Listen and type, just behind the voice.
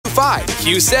Q5,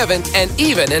 Q7, and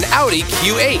even an Audi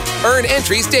Q8. Earn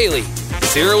entries daily.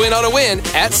 Zero in on a win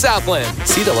at Southland.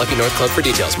 See the Lucky North Club for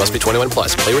details. Must be 21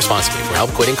 plus. Play responsibly. For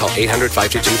help quitting, call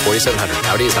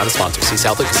 800-522-4700. Audi is not a sponsor. See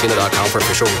southlandcasino.com for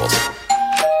official rules.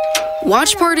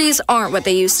 Watch parties aren't what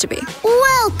they used to be.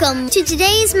 Welcome to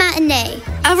today's matinee.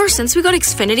 Ever since we got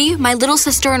Xfinity, my little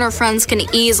sister and her friends can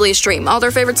easily stream all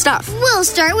their favorite stuff. We'll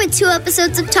start with 2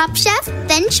 episodes of Top Chef,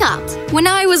 then Chopped. When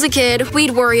I was a kid, we'd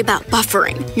worry about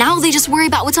buffering. Now they just worry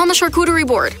about what's on the charcuterie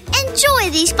board. Enjoy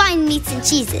these fine meats and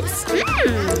cheeses.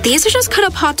 These are just cut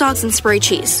up hot dogs and spray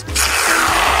cheese.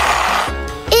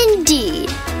 Indeed.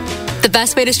 The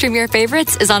best way to stream your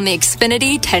favorites is on the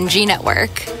Xfinity 10G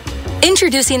network.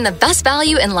 Introducing the best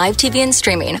value in live TV and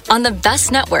streaming on the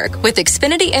best network with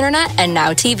Xfinity Internet and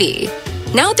Now TV.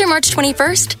 Now through March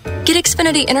 21st, get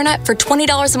Xfinity Internet for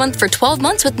 $20 a month for 12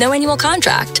 months with no annual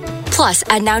contract. Plus,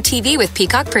 add Now TV with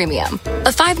Peacock Premium.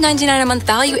 A $5.99 a month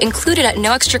value included at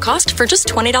no extra cost for just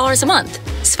 $20 a month.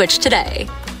 Switch today.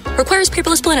 Requires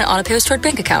paperless bill and auto-pay stored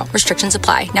bank account. Restrictions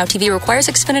apply. Now TV requires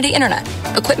Xfinity Internet.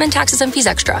 Equipment, taxes, and fees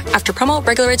extra. After promo,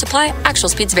 regular rates apply. Actual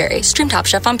speeds vary. Stream Top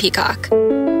Chef on Peacock.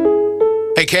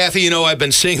 Hey, Kathy, I've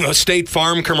been seeing those State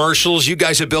Farm commercials. You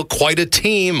guys have built quite a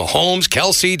team. Mahomes,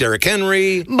 Kelsey, Derrick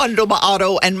Henry. Bundle my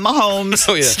auto and Mahomes.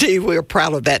 Oh, yeah. Steve, we're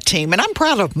proud of that team, and I'm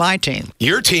proud of my team.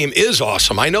 Your team is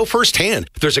awesome. I know firsthand.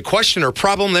 If there's a question or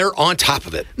problem, they're on top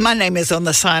of it. My name is on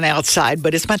the sign outside,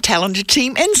 but it's my talented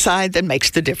team inside that makes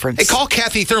the difference. Hey, call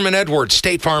Kathy Thurman Edwards,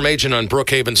 State Farm agent on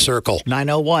Brookhaven Circle.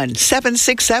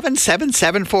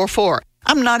 901-767-7744.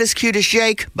 I'm not as cute as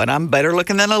Jake, but I'm better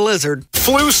looking than a lizard.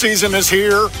 Flu season is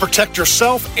here. Protect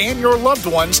yourself and your loved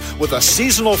ones with a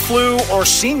seasonal flu or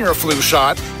senior flu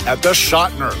shot at the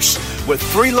Shot Nurse. With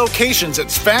 3 locations,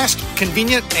 it's fast,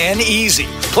 convenient, and easy.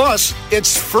 Plus,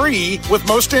 it's free with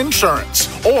most insurance.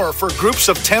 Or for groups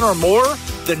of 10 or more,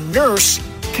 the nurse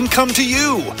can come to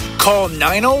you. Call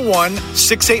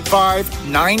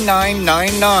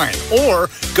 901-685-9999 or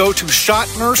go to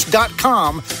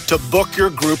shotnurse.com to book your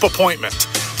group appointment.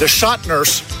 The Shot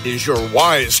Nurse is your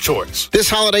wise choice. This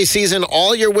holiday season,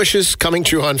 all your wishes coming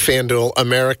true on FanDuel,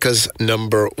 America's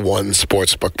 #1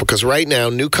 sportsbook. Because right now,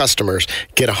 new customers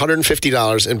get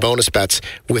 $150 in bonus bets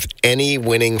with any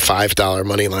winning $5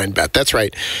 moneyline bet. That's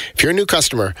right. If you're a new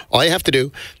customer, all you have to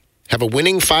do, have a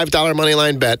winning $5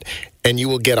 moneyline bet, and you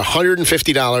will get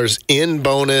 $150 in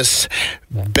bonus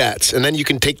bets. And then you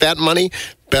can take that money,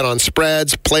 bet on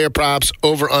spreads, player props,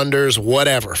 over-unders,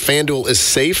 whatever. FanDuel is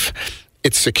safe.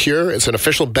 It's secure. It's an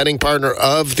official betting partner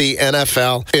of the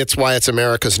NFL. It's why it's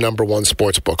America's #1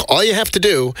 sportsbook. All you have to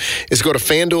do is go to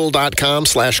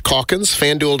FanDuel.com/Calkins,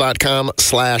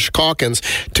 FanDuel.com/Calkins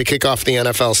to kick off the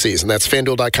NFL season. That's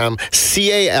FanDuel.com,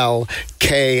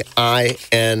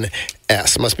 CALKINS.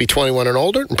 Must be 21 and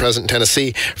older and present in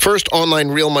Tennessee. First online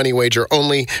real money wager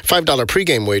only. $5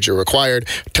 pregame wager required.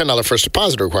 $10 first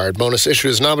deposit required. Bonus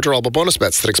issued as non-withdrawable bonus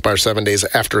bets that expire 7 days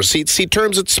after receipt. See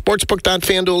terms at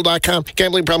sportsbook.fanduel.com.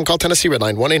 Gambling problem? Call Tennessee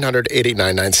Redline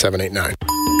 1-800-889-9789.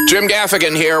 Jim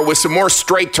Gaffigan here with some more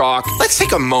Straight Talk. Let's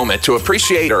take a moment to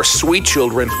appreciate our sweet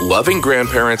children, loving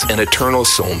grandparents, and eternal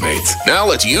soulmates. Now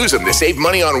let's use them to save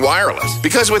money on wireless.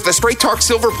 Because with the Straight Talk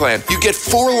Silver Plan, you get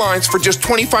 4 lines for just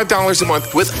 $25 a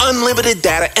month with unlimited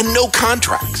data and no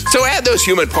contracts. So add those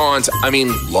human pawns,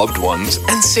 loved ones,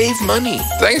 and save money.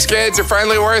 Thanks, kids. They're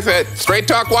finally worth it. Straight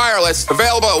Talk Wireless,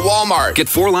 available at Walmart. Get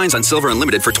 4 lines on Silver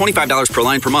Unlimited for $25 per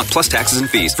line per month, plus taxes and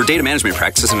fees. For data management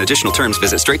practices and additional terms,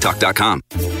 visit straighttalk.com.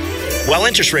 While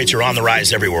interest rates are on the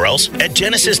rise everywhere else, at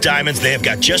Genesis Diamonds, they have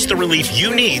got just the relief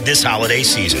you need this holiday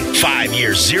season. 5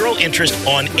 years, 0 interest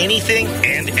on anything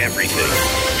and everything.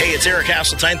 Hey, it's Eric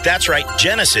Hasseltine. That's right.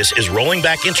 Genesis is rolling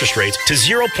back interest rates to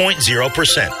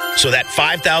 0.0%. So that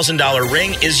 $5,000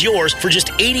 ring is yours for just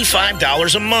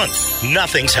 $85 a month.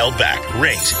 Nothing's held back.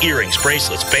 Rings, earrings,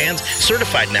 bracelets, bands,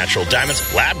 certified natural diamonds,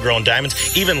 lab-grown diamonds,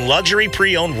 even luxury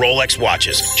pre-owned Rolex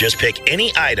watches. Just pick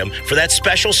any item for that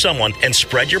special someone and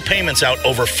spread your payments out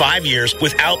over 5 years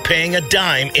without paying a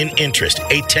dime in interest.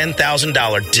 A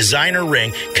 $10,000 designer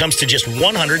ring comes to just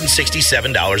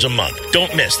 $167 a month.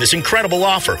 Don't miss this incredible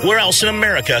offer. Where else in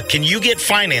America can you get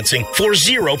financing for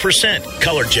 0%?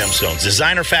 Colored gemstones,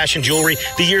 designer fashion jewelry,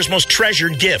 the year's most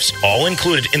treasured gifts, all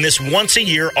included in this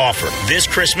once-a-year offer. This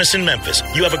Christmas in Memphis,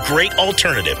 you have a great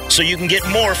alternative so you can get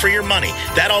more for your money.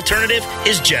 That alternative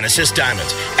is Genesis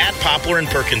Diamonds at Poplar and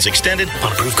Perkins Extended.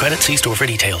 On approved credit, see store for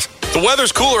details. The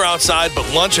weather's cooler outside, but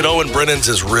lunch at Owen Brennan's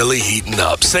is really heating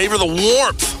up. Savor the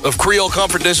warmth of Creole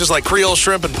comfort dishes like Creole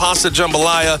shrimp and pasta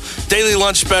jambalaya, daily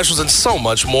lunch specials, and so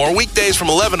much more. Weekdays from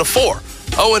 11 to 4.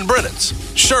 Owen Brennan's,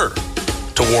 sure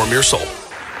to warm your soul.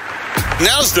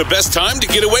 Now's the best time to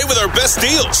get away with our best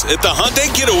deals at the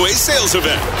Hyundai Getaway Sales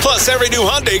Event. Plus, every new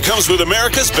Hyundai comes with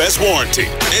America's best warranty.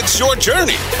 It's your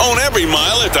journey. Own every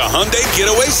mile at the Hyundai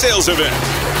Getaway Sales Event.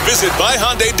 Visit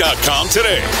buyhyundai.com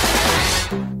today.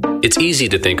 It's easy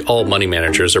to think all money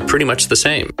managers are pretty much the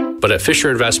same. But at Fisher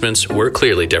Investments, we're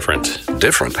clearly different.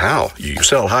 Different? How? You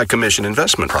sell high-commission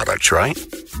investment products, right?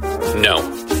 No.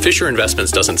 Fisher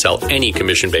Investments doesn't sell any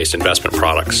commission-based investment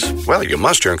products. Well, you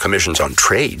must earn commissions on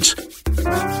trades.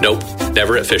 Nope,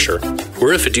 never at Fisher.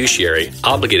 We're a fiduciary,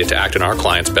 obligated to act in our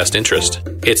client's best interest.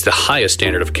 It's the highest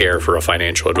standard of care for a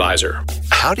financial advisor.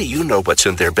 How do you know what's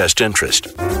in their best interest?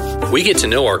 We get to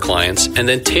know our clients and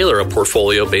then tailor a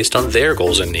portfolio based on their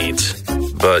goals and needs.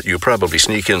 But you probably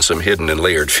sneak in some hidden and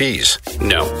layered fees.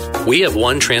 No. We have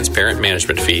one transparent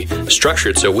management fee,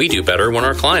 structured so we do better when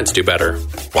our clients do better.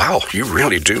 Wow, you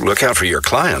really do look out for your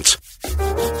clients.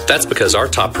 That's because our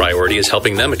top priority is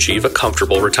helping them achieve a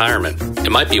comfortable retirement. It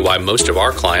might be why most of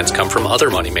our clients come from other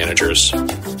money managers.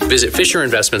 Visit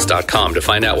FisherInvestments.com to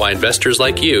find out why investors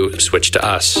like you switch to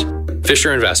us.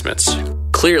 Fisher Investments.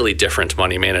 Clearly different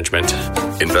money management.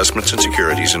 Investments and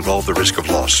securities involve the risk of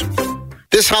loss.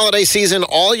 This holiday season,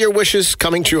 all your wishes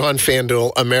coming true on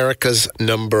FanDuel, America's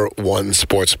 #1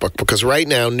 sportsbook. Because right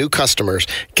now, new customers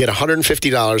get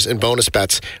 $150 in bonus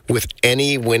bets with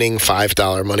any winning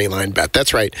 $5 moneyline bet.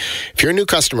 That's right. If you're a new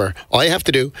customer, all you have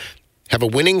to do, have a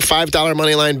winning $5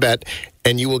 moneyline bet,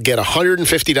 and you will get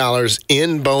 $150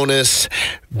 in bonus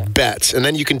bets. And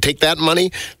then you can take that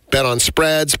money, bet on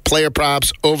spreads, player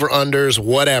props, over-unders,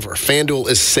 whatever. FanDuel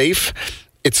is safe.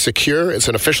 It's secure. It's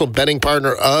an official betting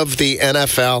partner of the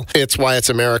NFL. It's why it's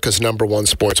America's #1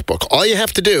 sportsbook. All you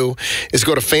have to do is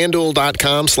go to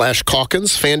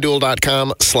FanDuel.com/Calkins,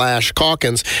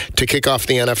 FanDuel.com/Calkins to kick off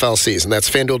the NFL season. That's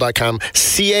FanDuel.com,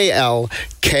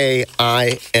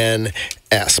 CALKINS.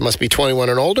 Must be 21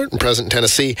 and older and present in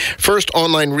Tennessee. First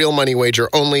online real money wager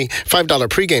only. $5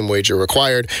 pregame wager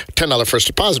required. $10 first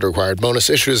deposit required. Bonus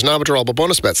issued as non-withdrawable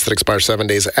bonus bets that expire 7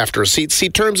 days after receipt. See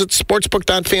terms at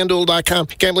sportsbook.fanduel.com.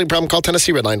 Gambling problem? Call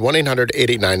Tennessee Redline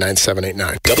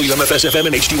 1-800-889-9789. WMFS-FM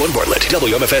and HD1 Bartlett.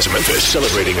 WMFS Memphis,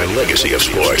 celebrating a legacy of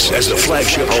sports as the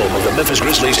flagship home of the Memphis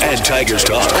Grizzlies and Tigers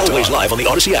talk. Always live on the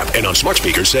Odyssey app and on smart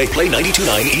speakers. Say play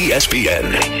 92.9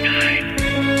 ESPN.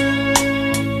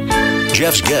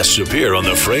 Jeff's guests appear on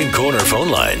the Frame Corner phone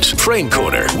lines. Frame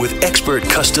Corner, with expert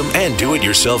custom and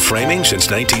do-it-yourself framing since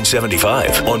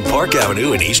 1975 on Park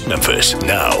Avenue in East Memphis.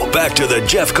 Now, back to the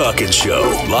Jeff Calkins Show,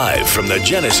 live from the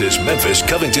Genesis Memphis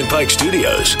Covington Pike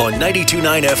Studios on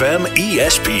 92.9 FM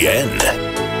ESPN.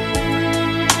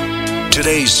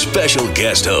 Today's special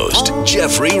guest host,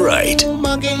 Jeffrey Wright.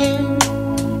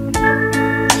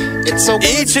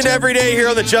 Each and every day here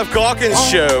on the Jeff Calkins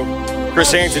Show,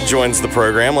 Chris Herrington joins the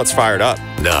program. Let's fire it up.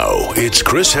 Now, it's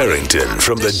Chris Herrington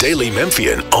from the Daily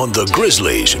Memphian on the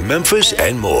Grizzlies, Memphis,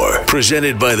 and more.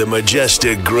 Presented by the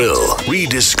Majestic Grill.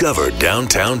 Rediscover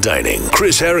downtown dining.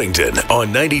 Chris Herrington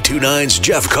on 92.9's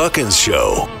Jeff Calkins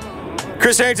Show.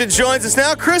 Chris Herrington joins us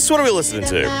now. Chris, what are we listening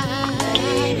to?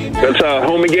 That's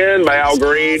Home Again by Al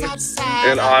Green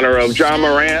in honor of John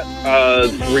Morant.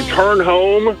 Return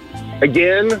home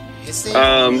again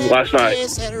last night.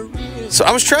 So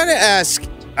I was trying to ask,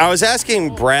 I was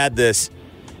asking Brad this.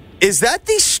 Is that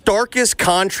the starkest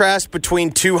contrast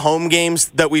between two home games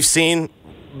that we've seen?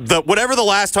 Whatever the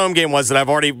last home game was that I've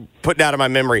already put out of my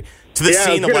memory to the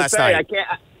scene of last night.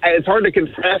 It's hard to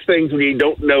contrast things when you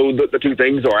don't know the two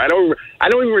things are. I don't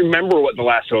even remember what the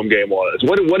last home game was.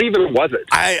 What even was it?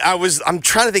 I'm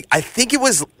trying to think. I think it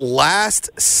was last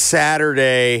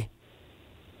Saturday.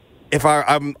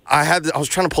 I was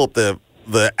trying to pull up the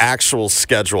actual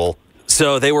schedule.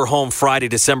 So they were home Friday,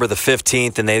 December the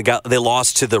 15th, and they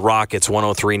lost to the Rockets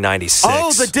 103-96.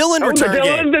 Oh, the Dillon return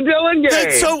game. The Dillon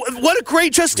game. So what a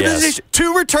great juxtaposition. Yes.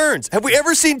 2 returns. Have we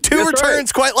ever seen two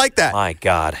returns quite like that? My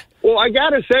God. Well, I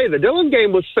gotta say, the Dillon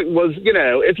game was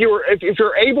if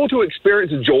you're able to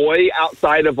experience joy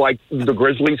outside of like the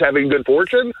Grizzlies having good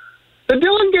fortune, the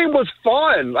Dillon game was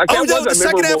fun. The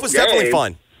second half was definitely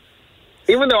fun.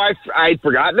 Even though I'd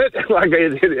forgotten it, like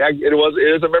it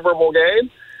is a memorable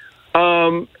game.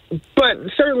 But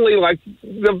certainly, like,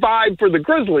 the vibe for the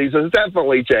Grizzlies has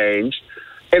definitely changed.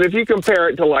 And if you compare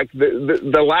it to, like,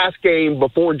 the last game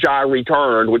before Ja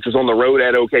returned, which was on the road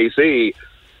at OKC,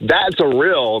 that's a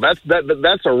real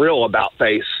about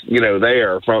face,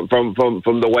 there from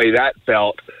the way that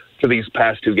felt to these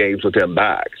past 2 games with him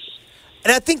back.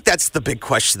 And I think that's the big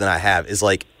question that I have is,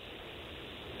 like,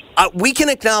 we can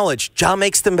acknowledge Ja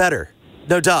makes them better.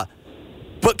 No duh.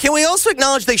 But can we also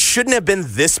acknowledge they shouldn't have been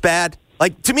this bad?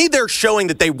 Like, to me, they're showing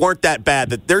that they weren't that bad,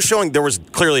 that they're showing there was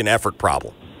clearly an effort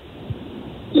problem.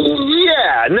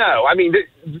 Yeah, no. I mean,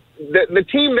 the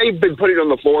team they've been putting on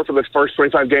the floor for the first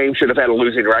 25 games should have had a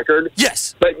losing record.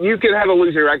 Yes. But you can have a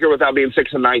losing record without being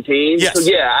 6-19. Yes. So,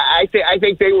 yeah, I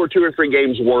think they were 2 or 3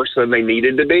 games worse than they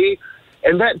needed to be.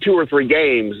 And that 2 or 3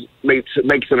 games makes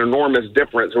an enormous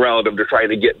difference relative to trying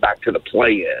to get back to the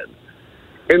play-in.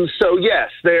 And so,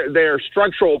 yes, their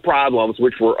structural problems,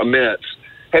 which were immense,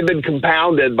 have been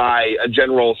compounded by a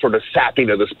general sort of sapping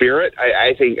of the spirit.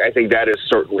 I think that is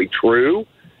certainly true.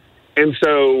 And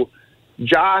so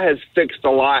Ja has fixed a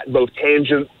lot, both in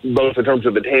terms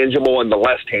of the tangible and the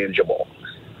less tangible.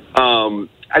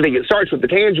 I think it starts with the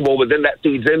tangible, but then that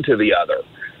feeds into the other.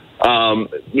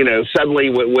 Suddenly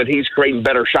when he's creating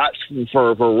better shots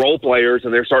for role players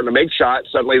and they're starting to make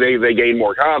shots, suddenly they gain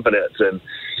more confidence. And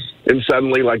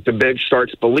suddenly, like, the bench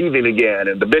starts believing again,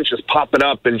 and the bench is popping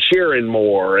up and cheering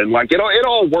more, and, like, it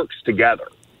all works together.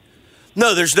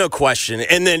 No, there's no question.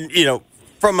 And then,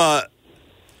 from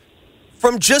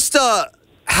just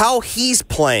how he's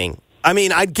playing, I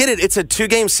mean, I get it. It's a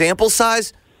 2-game sample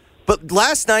size, but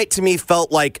last night to me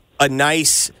felt like a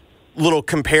nice little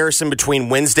comparison between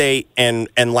Wednesday and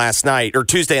last night, or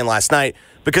Tuesday and last night,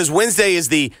 because Wednesday is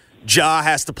the Ja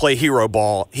has to play hero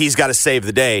ball. He's got to save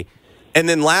the day. And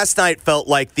then last night felt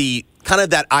like the kind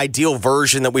of that ideal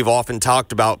version that we've often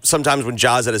talked about. Sometimes when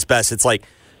Ja's at his best, it's like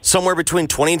somewhere between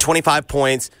 20 and 25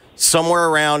 points, somewhere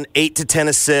around 8 to 10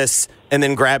 assists, and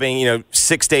then grabbing,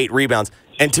 6 to 8 rebounds.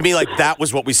 And to me, like, that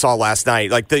was what we saw last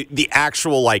night, like the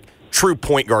actual, like, true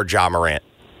point guard Ja Morant.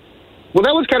 Well,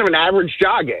 that was kind of an average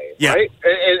Ja game, right?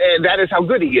 And that is how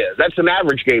good he is. That's an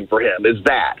average game for him, is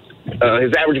that.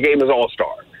 His average game is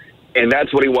all-star. And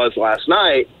that's what he was last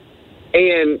night.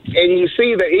 And you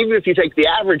see that even if you take the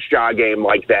average Ja game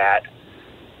like that,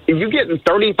 if you get in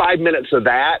 35 minutes of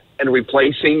that and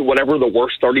replacing whatever the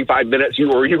worst 35 minutes you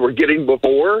were getting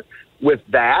before with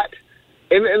that,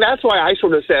 and that's why I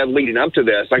sort of said leading up to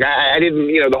this, like I didn't,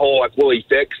 the whole like will he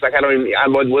fix? Like I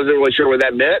wasn't really sure what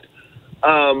that meant,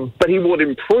 but he would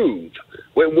improve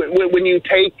when you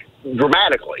take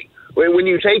dramatically. When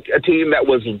you take a team that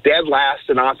was dead last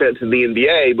in offense in the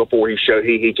NBA before he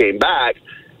came back.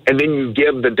 And then you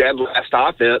give the dead last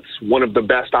offense one of the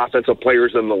best offensive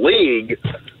players in the league,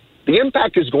 the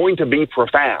impact is going to be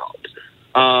profound.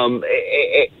 And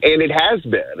it has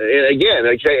been. And again,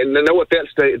 no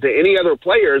offense to any other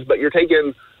players, but you're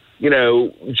taking,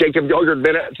 Jacob Gilgard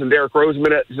minutes and Derrick Rose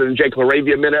minutes and Jake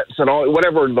LaRavia minutes and all,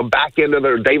 whatever, the back end of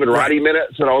the David Roddy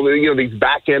minutes and all the, these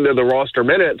back end of the roster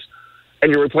minutes,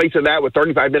 and you're replacing that with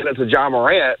 35 minutes of Ja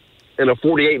Morant in a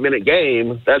 48-minute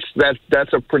game. That's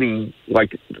a pretty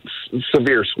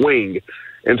severe swing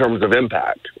in terms of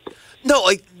impact. No,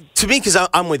 to me, because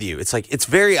I'm with you. It's it's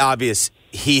very obvious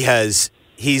he's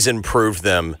improved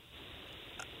them.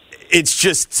 It's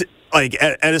just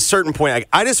at a certain point,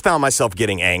 I just found myself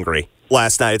getting angry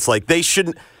last night. It's like they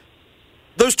shouldn't.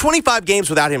 Those 25 games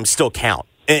without him still count,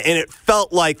 and it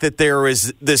felt like that there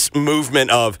was this movement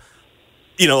of.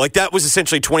 That was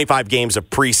essentially 25 games of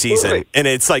preseason, and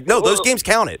it's those games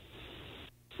counted.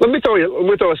 Let me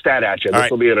throw a stat at you. This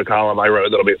will be in a column I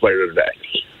wrote that'll be later today.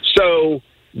 So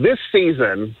this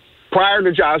season, prior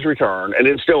to Ja's return, and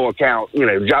it still will count,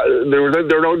 there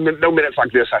were no minutes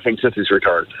like this, I think, since his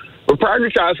return. But prior to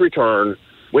Ja's return,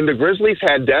 when the Grizzlies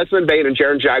had Desmond Bane and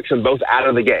Jaren Jackson both out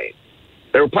of the game,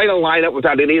 they were playing a lineup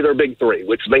without any of their big three,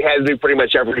 which they had to do pretty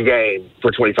much every game for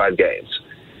 25 games.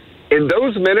 In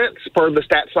those minutes, per the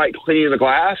stat site Cleaning the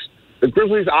Glass, the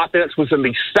Grizzlies' offense was in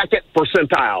the second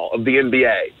percentile of the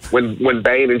NBA when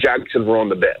Bane and Jackson were on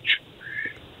the bench.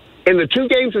 In the 2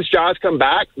 games since Ja's come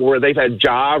back, where they've had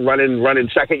Ja running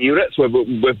second units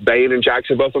with Bane and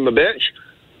Jackson both on the bench,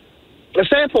 the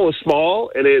sample is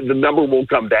small and the number will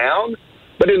come down.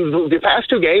 But in the past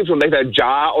 2 games, when they've had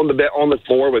Ja on the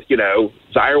floor with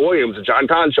Zaire Williams and John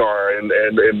Conchar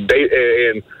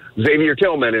and Xavier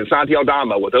Tillman and Santi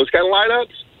Aldama, with those kind of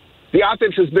lineups, the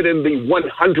offense has been in the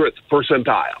 100th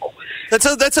percentile.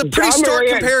 That's a pretty stark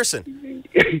comparison.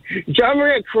 Ja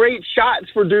Morant creates shots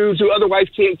for dudes who otherwise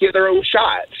can't get their own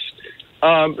shots.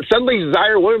 Suddenly,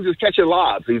 Zaire Williams is catching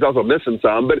lobs. He's also missing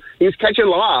some, but he's catching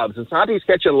lobs, and Santi's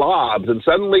catching lobs, and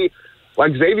suddenly,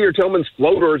 Xavier Tillman's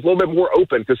floater is a little bit more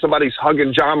open because somebody's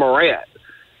hugging Ja Morant.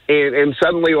 And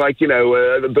suddenly,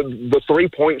 the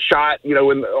 3-point shot,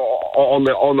 on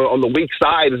the weak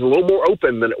side is a little more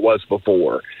open than it was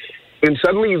before. And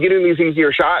suddenly you get in these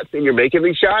easier shots and you're making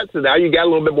these shots, and now you got a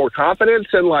little bit more confidence,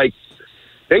 and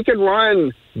they can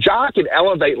run. Ja can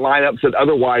elevate lineups that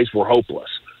otherwise were hopeless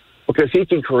because he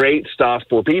can create stuff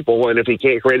for people, and if he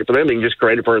can't create it for them, he can just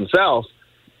create it for himself.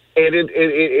 And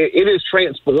it is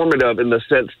transformative in the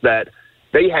sense that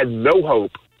they had no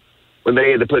hope when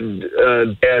they had to put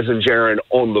Dez and Jaron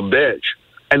on the bench.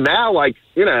 And now,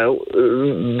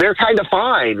 they're kind of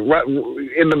fine right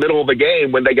in the middle of the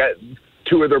game when they got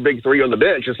two of their big three on the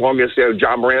bench, as long as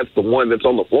John Morant's the one that's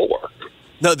on the floor.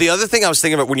 No, the other thing I was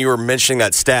thinking about when you were mentioning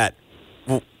that stat,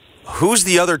 who's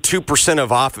the other 2%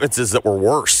 of offenses that were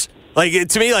worse? Like,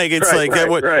 to me, right.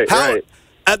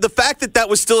 The fact that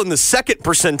was still in the second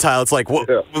percentile, it's like,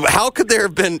 how could there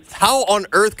have been? How on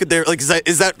earth could there? Like,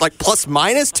 is that like plus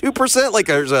minus 2%? Like,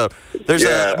 there's a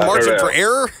margin for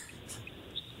error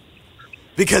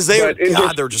because they're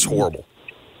just horrible.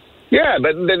 Yeah,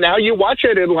 but now you watch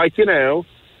it and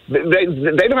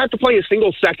they don't have to play a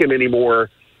single second anymore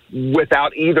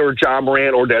without either John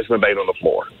Morant or Desmond Bane on the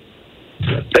floor.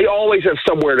 They always have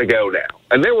somewhere to go now.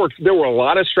 And there were a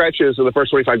lot of stretches in the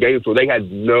first 25 games where they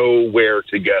had nowhere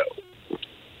to go.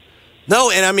 No,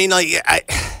 and I mean,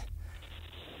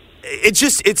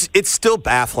 it's still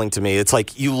baffling to me. It's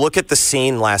like you look at the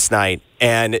scene last night,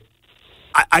 and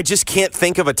I just can't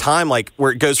think of a time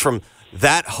where it goes from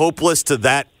that hopeless to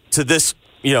this,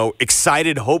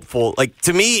 excited, hopeful. Like,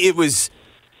 to me,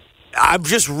 I've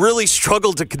just really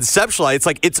struggled to conceptualize. It's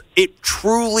like it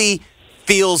truly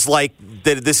feels like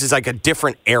that this is like a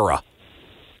different era.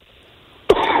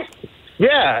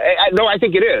 Yeah, I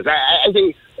think it is. I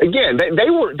think, again, they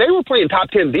were playing top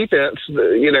 10 defense.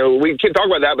 We can't talk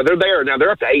about that, but they're there now.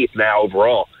 They're up to 8th now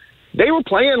overall. They were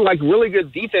playing really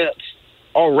good defense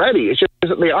already. It's just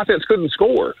that the offense couldn't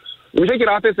score. When you take an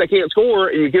offense that can't score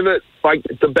and you give it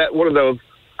one of those,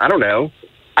 I don't know.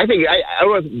 I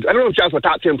don't know if John's a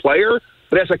top 10 player,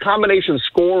 but as a combination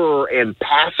scorer and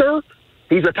passer,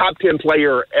 he's a top 10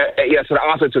 player. Yes, an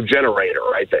offensive generator,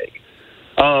 I think.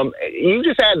 You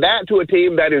just add that to a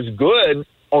team that is good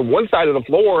on one side of the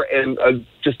floor and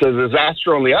just a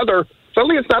disaster on the other.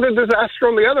 Suddenly it's not a disaster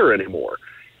on the other anymore.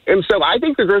 And so I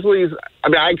think the Grizzlies,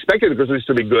 I expected the Grizzlies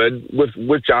to be good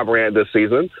with John Morant this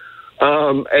season.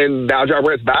 And now John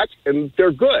Morant's back, and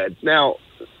they're good. Now,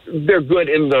 they're good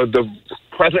in the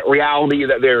present reality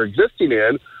that they're existing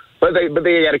in, but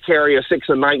they got to carry a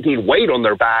 6-19 weight on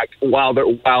their back while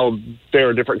they're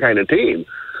a different kind of team.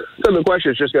 So the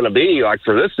question is just going to be,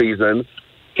 for this season,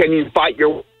 can you fight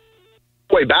your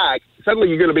way back? Suddenly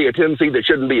you're going to be a 10 seed that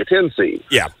shouldn't be a 10 seed.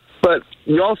 Yeah. But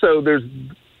you also,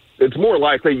 it's more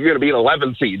likely you're going to be an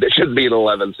 11 seed that shouldn't be an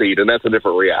 11 seed, and that's a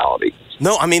different reality.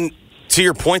 No, I mean, to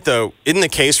your point, though, isn't the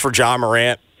case for John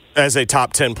Morant as a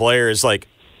top 10 player is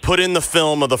put in the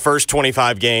film of the first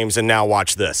 25 games and now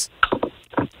watch this?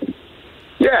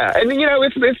 Yeah, and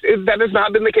that has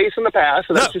not been the case in the past,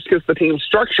 and that's just because the team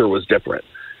structure was different.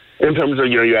 In terms of,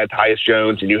 you had Tyus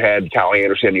Jones and you had Kyle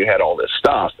Anderson, you had all this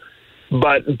stuff.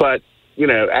 But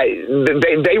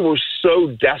they were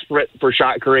so desperate for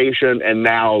shot creation, and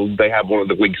now they have one of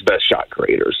the league's best shot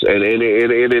creators. And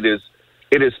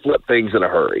it has flipped things in a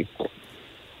hurry.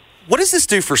 What does this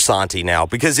do for Santi now?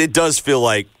 Because it does feel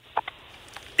like,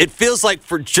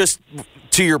 for just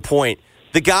to your point,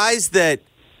 the guys that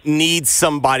need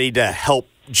somebody to help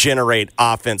generate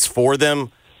offense for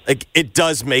them, it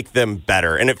does make them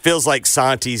better. And it feels like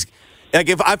Santi's,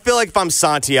 if I'm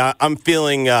Santi, I'm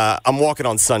feeling, I'm walking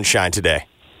on sunshine today.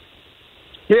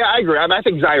 Yeah, I agree. I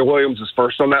think Zaire Williams is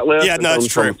first on that list. Yeah, no, that's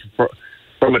true.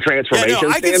 From a transformation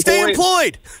standpoint. I can stay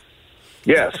employed.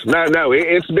 Yes. No.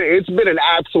 It's been an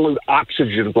absolute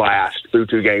oxygen blast through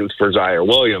 2 games for Zaire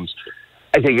Williams.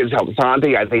 I think it's helped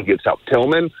Santi. I think it's helped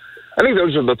Tillman. I think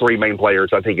those are the 3 main players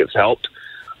I think it's helped.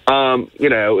 Ironically,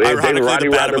 the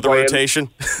bottom of the rotation.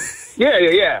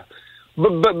 Yeah.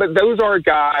 But those are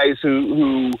guys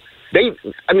who they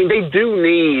do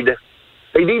need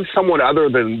someone other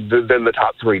than the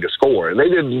top 3 to score, and they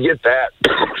didn't get that.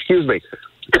 Excuse me.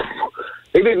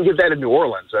 They didn't get that in New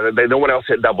Orleans. No one else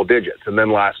hit double digits. And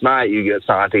then last night you get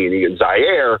Santi and you get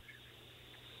Zaire.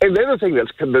 And the other thing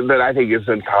that I think is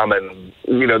in common,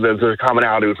 there's a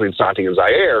commonality between Santi and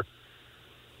Zaire,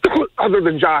 other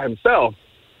than Ja himself,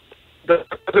 the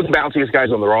bounciest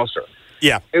guys on the roster.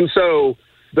 Yeah. And so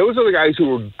those are the guys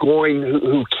who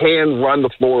can run the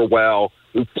floor well,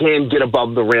 who can get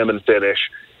above the rim and finish.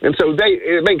 And so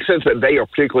it makes sense that they are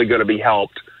particularly going to be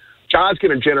helped. John's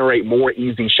going to generate more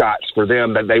easy shots for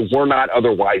them that they were not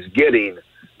otherwise getting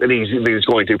than he's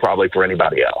going to probably for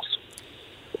anybody else.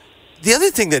 The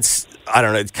other thing that's, I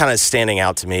don't know, it's kind of standing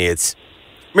out to me,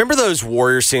 remember those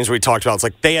Warriors teams we talked about? It's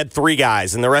like they had 3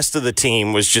 guys and the rest of the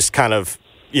team was just kind of,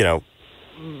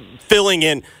 filling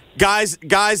in guys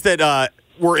that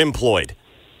were employed.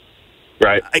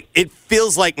 Right. It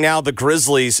feels like now the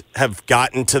Grizzlies have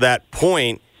gotten to that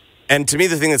point, and to me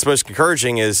the thing that's most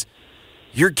encouraging is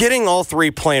you're getting all 3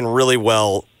 playing really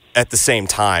well at the same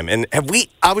time. And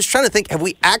I was trying to think, have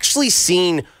we actually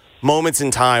seen moments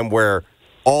in time where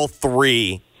all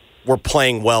three were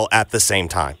playing well at the same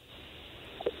time?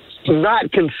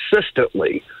 Not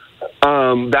consistently.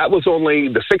 That was only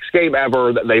the sixth game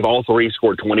ever that they've all three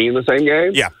scored 20 in the same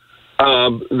game. Yeah.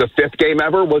 The fifth game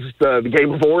ever was the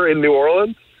game before in New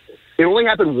Orleans. It only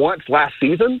happened once last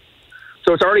season.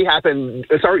 So it's already happened.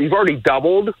 You've already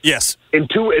doubled. Yes. In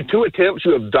two attempts,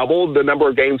 you have doubled the number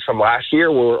of games from last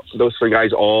year where those three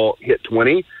guys all hit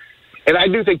 20. And I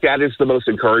do think that is the most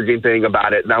encouraging thing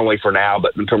about it, not only for now,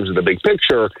 but in terms of the big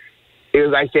picture,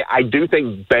 is I do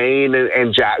think Bain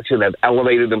and Jackson have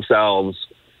elevated themselves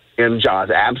in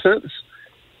Ja's absence.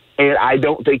 And I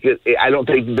don't think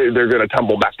they're going to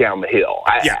tumble back down the hill.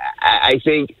 I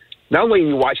think not only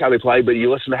you watch how they play, but you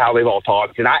listen to how they've all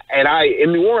talked. And I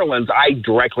in New Orleans, I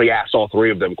directly asked all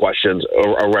three of them questions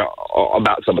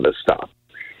about some of this stuff.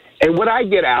 And what I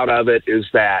get out of it is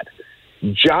that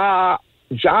Ja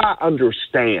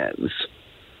understands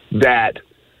that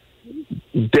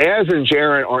Dez and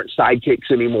Jaren aren't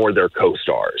sidekicks anymore; they're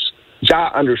co-stars.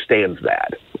 Ja understands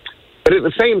that. But at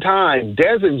the same time,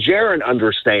 Dez and Jaren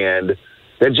understand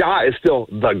that Ja is still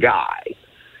the guy,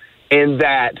 and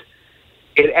that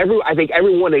I think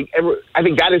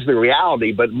that is the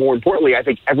reality. But more importantly, I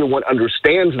think everyone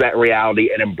understands that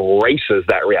reality and embraces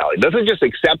that reality. Doesn't just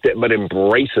accept it, but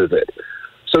embraces it.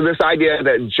 So this idea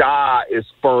that Ja is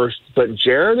first, but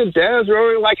Jaren and Dez are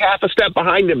only like half a step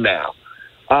behind him now.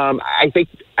 I think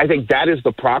that is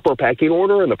the proper pecking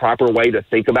order and the proper way to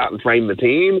think about and frame the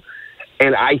team.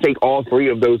 And I think all three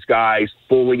of those guys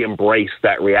fully embrace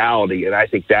that reality. And I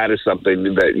think that is something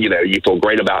that, you feel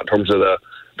great about in terms of the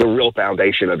real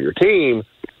foundation of your team.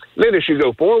 Then as you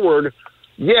go forward,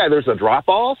 there's a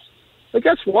drop-off. But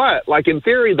guess what? Like, in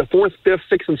theory, the fourth, fifth,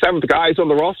 sixth, and seventh guys on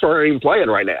the roster aren't even playing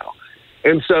right now.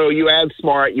 And so you add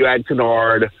Smart, you add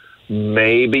Kennard,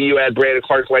 maybe you add Brandon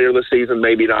Clark later this season,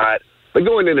 maybe not. But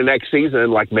going into next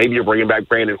season, like maybe you're bringing back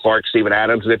Brandon Clark, Steven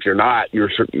Adams, and if you're not, then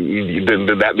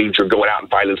that means you're going out and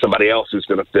finding somebody else who's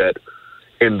going to fit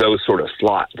in those sort of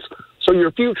slots. So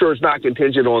your future is not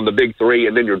contingent on the big three,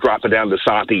 and then you're dropping down to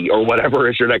Santi or whatever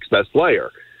is your next best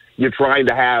player. You're trying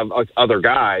to have other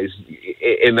guys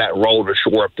in that role to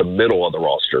shore up the middle of the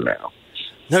roster now.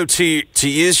 No, to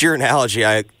use your analogy,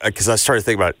 because I started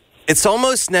thinking about it, it's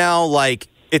almost now like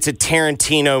it's a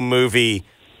Tarantino movie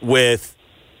with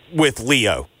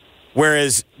Leo,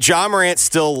 whereas Ja Morant's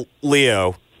still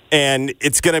Leo, and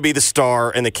it's going to be the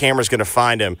star, and the camera's going to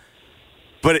find him.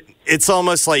 But it's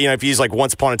almost like, if you use like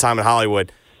Once Upon a Time in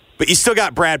Hollywood, but you still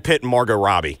got Brad Pitt and Margot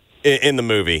Robbie in the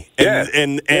movie,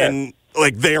 and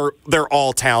like they're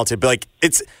all talented, but like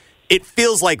it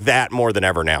feels like that more than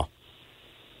ever now.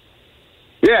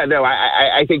 Yeah, no,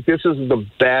 I think this is the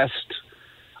best.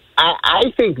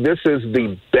 I think this is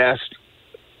the best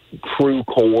crew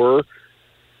core.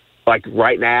 Like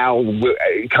right now,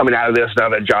 coming out of this, now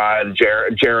that John,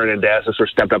 Jaren, and Dez have sort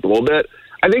of stepped up a little bit,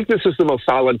 I think this is the most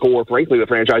solid core, frankly, the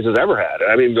franchise has ever had.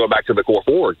 I mean, going back to the core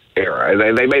four era,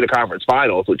 they made a conference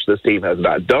finals, which this team has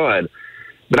not done.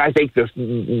 But I think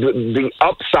the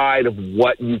upside of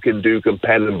what you can do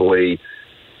competitively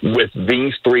with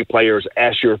these three players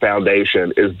as your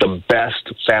foundation is the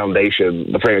best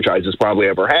foundation the franchise has probably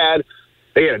ever had.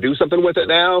 They got to do something with it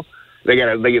now. They got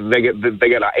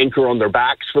an anchor on their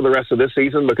backs for the rest of this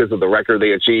season because of the record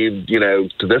they achieved, to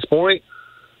this point.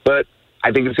 But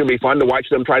I think it's going to be fun to watch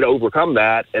them try to overcome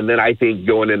that. And then I think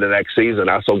going into next season,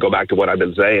 I still go back to what I've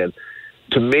been saying.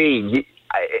 To me,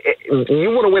 you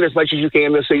want to win as much as you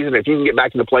can this season. If you can get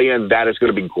back in the play-in, that is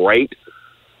going to be great.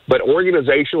 But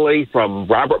organizationally, from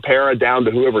Robert Parra down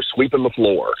to whoever's sweeping the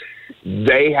floor,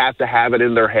 they have to have it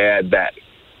in their head that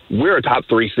we're a top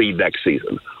 3 seed next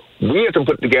season. We have to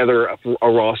put together a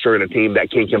roster and a team that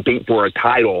can compete for a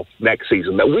title next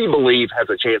season, that we believe has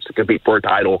a chance to compete for a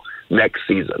title next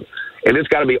season. And it's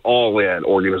got to be all in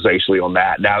organizationally on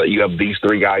that now that you have these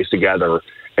three guys together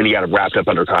and you got them wrapped up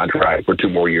under contract for 2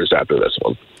 more years after this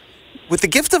one. With the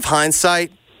gift of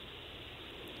hindsight,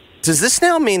 does this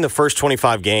now mean the first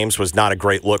 25 games was not a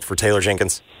great look for Taylor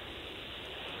Jenkins?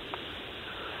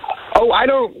 Oh, I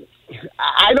don't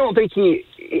think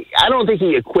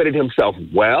he acquitted himself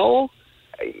well,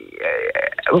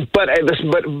 but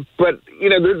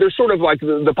there's sort of like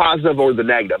the positive or the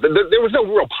negative. There was no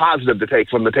real positive to take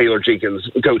from the Taylor Jenkins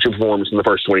coaching performance in the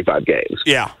first 25 games.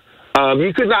 Yeah.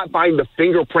 You could not find the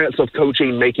fingerprints of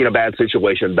coaching making a bad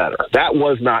situation better. That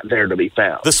was not there to be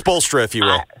found. The Spoelstra, if you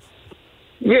will.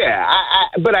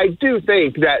 But I do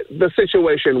think that the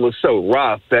situation was so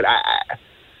rough that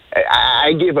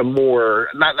I give him more,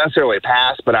 not necessarily a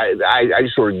pass, but I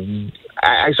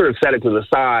I sort of set it to the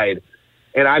side,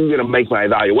 and I'm going to make my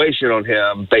evaluation on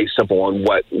him based upon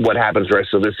what happens the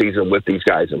rest of the season with these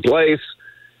guys in place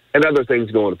and other things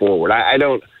going forward. I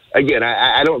don't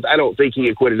think he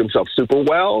acquitted himself super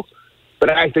well,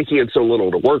 but I think he had so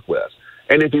little to work with.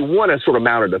 And if you want to sort of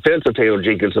mount a defense of Taylor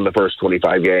Jenkins in the first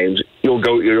 25 games,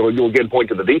 you'll again point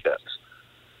to the defense.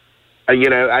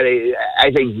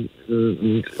 I think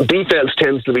defense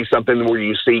tends to be something where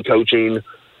you see coaching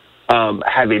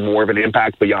having more of an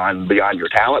impact beyond your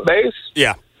talent base.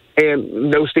 Yeah. And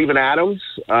no Steven Adams,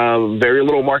 very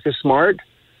little Marcus Smart.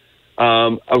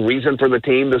 A reason for the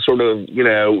team to sort of,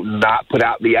 not put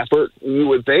out the effort, you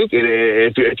would think. And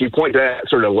if you point to that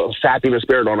sort of sapping the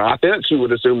spirit on offense, you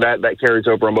would assume that carries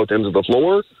over on both ends of the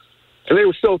floor. And they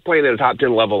were still playing at a top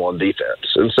 10 level on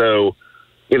defense. And so,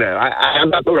 I'm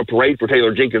not going to parade for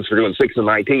Taylor Jenkins for doing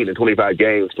 6-19 in 25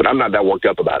 games, but I'm not that worked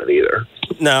up about it either.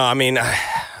 No, I mean,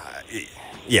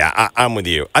 I'm with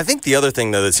you. I think the other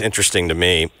thing, though, that's interesting to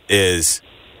me is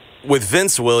with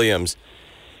Vince Williams,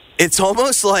 it's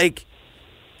almost like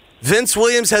Vince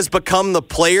Williams has become the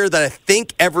player that I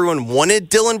think everyone wanted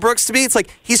Dillon Brooks to be. It's like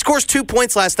he scores 2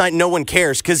 points last night, no one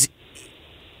cares because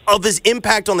of his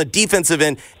impact on the defensive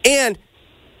end. And,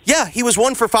 yeah, he was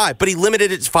 1 for 5, but he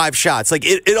limited it to 5 shots. Like,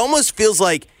 it almost feels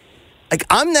like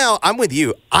I'm with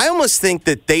you. I almost think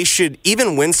that they should,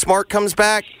 even when Smart comes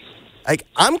back,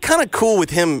 I'm kind of cool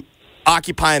with him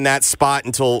occupying that spot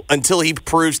until he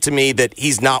proves to me that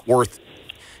he's not worth.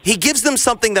 He gives them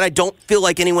something that I don't feel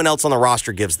like anyone else on the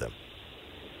roster gives them.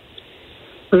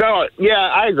 No, yeah,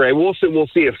 I agree. We'll see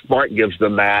if Smart gives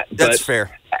them that. That's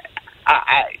fair.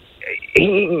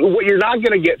 What you're not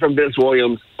going to get from Vince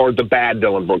Williams are the bad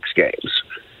Dillon Brooks games.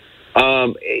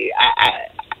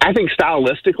 I think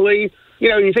stylistically,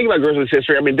 you think about Grizzlies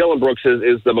history. I mean, Dillon Brooks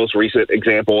is the most recent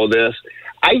example of this.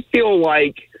 I feel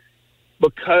like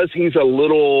because he's a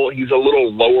little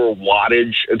lower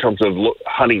wattage in terms of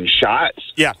hunting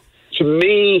shots. Yeah. To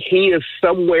me, he is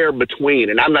somewhere between,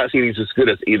 and I'm not saying he's as good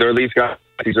as either of these guys.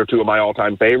 These are 2 of my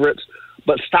all-time favorites.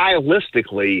 But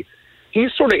stylistically,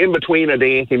 he's sort of in between a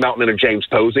D'Anthony Melton and a James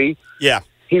Posey. Yeah.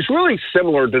 He's really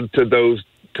similar to those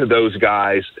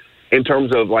guys in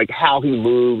terms of like how he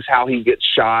moves, how he gets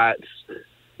shots,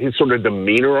 his sort of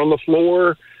demeanor on the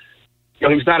floor.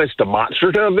 He's not as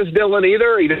demonstrative as Dillon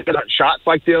either. He doesn't have shots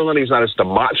like Dillon. He's not as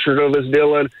demonstrative as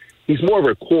Dillon. He's more of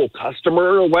a cool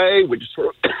customer in a way, which is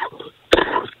sort of,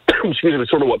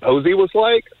 sort of what Posey was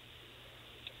like.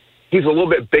 He's a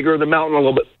little bit bigger than Melton, a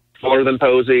little bit smaller than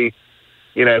Posey.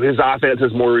 His offense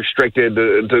is more restricted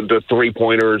to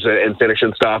three-pointers and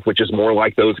finishing stuff, which is more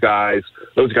like those guys.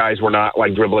 Those guys were not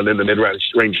like dribbling in the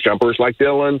mid-range jumpers like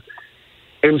Dillon.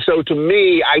 And so to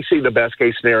me, I see the best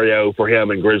case scenario for him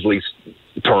in Grizzlies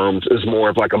terms is more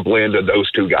of like a blend of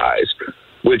those 2 guys,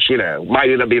 which,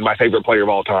 might end up being my favorite player of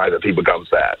all time if he becomes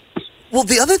that. Well,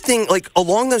 the other thing, like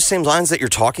along those same lines that you're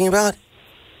talking about,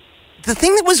 the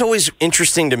thing that was always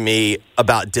interesting to me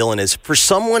about Dillon is for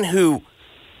someone who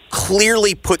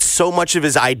clearly put so much of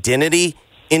his identity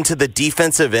into the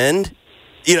defensive end,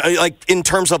 like in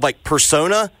terms of like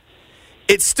persona,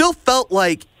 it still felt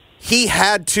like he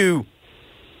had to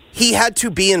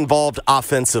be involved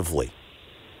offensively.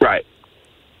 Right.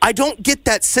 I don't get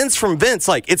that sense from Vince.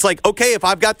 Like, it's like, okay, if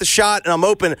I've got the shot and I'm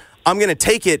open, I'm going to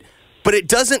take it. But it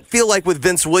doesn't feel like with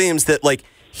Vince Williams that, like,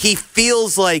 he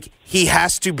feels like he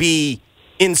has to be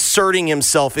inserting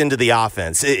himself into the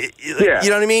offense. Yeah. You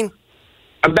know what I mean?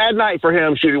 A bad night for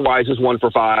him shooting-wise is 1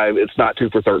 for 5. It's not 2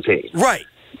 for 13. Right.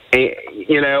 And,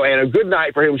 and a good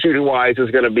night for him shooting-wise is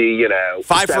going to be,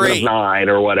 5 for 8. 7 of 9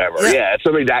 or whatever. Yeah, it's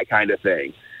going to be that kind of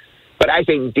thing. But I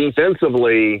think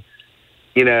defensively,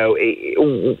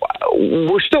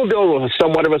 we're still dealing with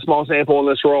somewhat of a small sample in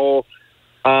this role.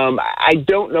 I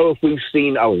don't know if we've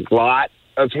seen a lot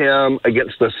of him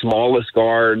against the smallest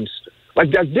guards. Like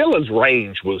Dillon's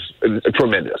range was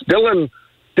tremendous. Dillon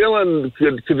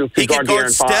could guard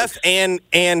guard Steph and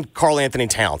Karl Anthony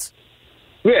Towns.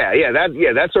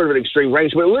 That's sort of an extreme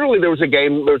range. But literally, there was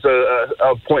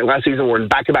a point last season where in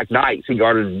back-to-back nights he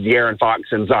guarded De'Aaron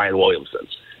Fox and Zion Williamson.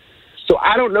 So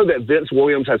I don't know that Vince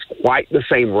Williams has quite the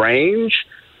same range.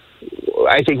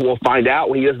 I think we'll find out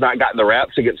when he has not gotten the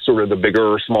reps against sort of the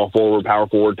bigger small forward, power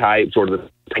forward type, sort of the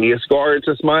tiniest guards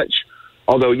as much.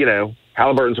 Although,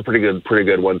 Halliburton's a pretty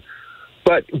good one.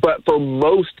 But for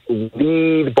most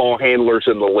lead ball handlers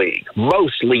in the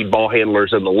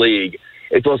league,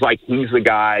 it feels like he's the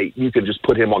guy, you can just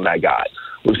put him on that guy.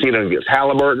 We've seen it against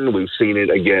Halliburton. We've seen it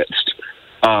against,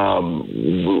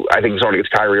 I think it's already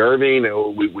against Kyrie Irving.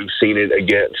 We've seen it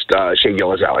against Shai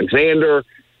Gilgeous-Alexander.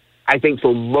 I think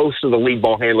for most of the lead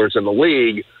ball handlers in the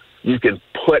league, you can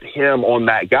put him on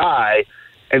that guy,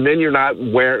 and then you're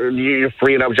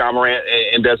freeing up John Morant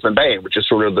and Desmond Bain, which is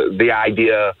sort of the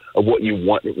idea of what you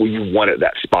want at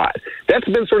that spot. That's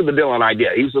been sort of the Dillon idea.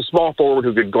 He was a small forward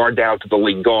who could guard down to the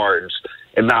league guards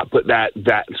and not put that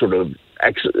sort of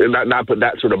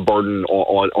burden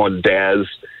on Dez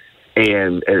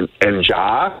and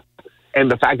Ja. And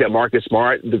the fact that Marcus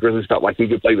Smart, the Grizzlies felt like he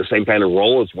could play the same kind of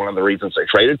role is one of the reasons they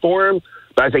traded for him.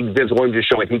 But I think Vince Williams just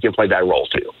showing he can play that role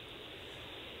too.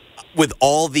 With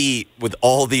all the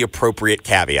appropriate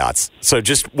caveats. So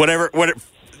just whatever.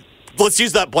 Let's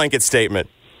use that blanket statement.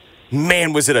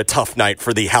 Man, was it a tough night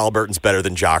for the Halliburton's better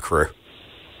than Ja crew.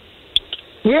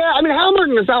 Yeah, I mean,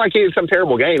 Halliburton, it's not like he had some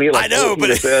terrible game. He had like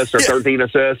 14 assists or 13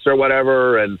 assists or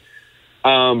whatever. And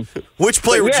which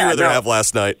player would you rather have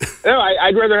last night? No,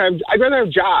 I'd rather have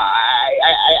Ja.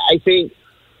 I think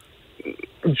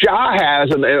Ja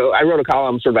has, and I wrote a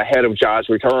column sort of ahead of Ja's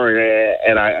return,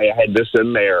 and I had this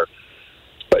in there.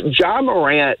 But Ja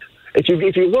Morant, if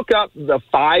you look up the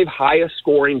 5 highest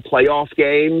scoring playoff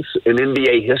games in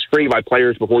NBA history by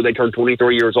players before they turn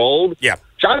 23 years old,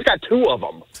 Ja's got 2 of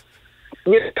them.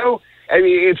 You know, I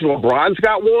mean, it's LeBron's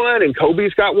got 1, and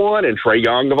Kobe's got 1, and Trae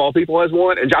Young, of all people, has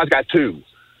 1, and Ja's got 2.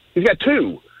 He's got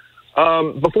 2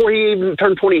 before he even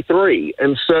turned 23.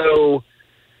 And so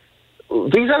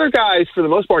these other guys, for the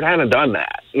most part, haven't done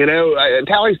that. You know,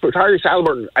 Tyrese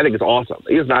Halliburton, I think, is awesome.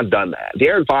 He has not done that.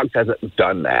 De'Aaron Fox hasn't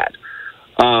done that.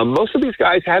 Most of these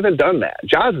guys haven't done that.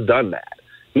 Ja's done that.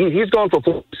 He's gone for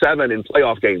 47 in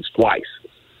playoff games twice.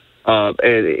 And,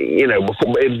 you know,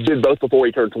 it did both before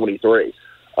he turned 23.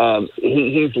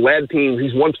 He's led teams.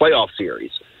 He's won playoff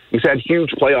series. He's had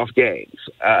huge playoff games.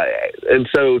 And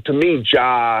so, to me,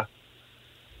 what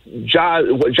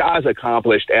Ja's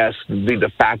accomplished as the de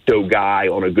facto guy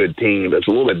on a good team is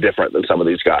a little bit different than some of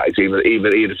these guys, even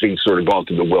if he's sort of gone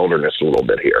through the wilderness a little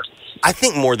bit here. I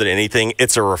think more than anything,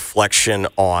 it's a reflection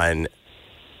on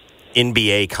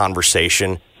NBA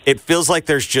conversation. It feels like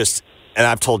there's just, and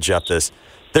I've told Jeff this,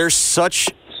 there's such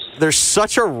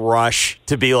a rush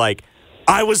to be like,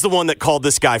 I was the one that called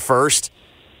this guy first.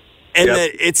 And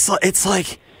it's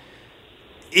like,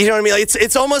 you know what I mean? Like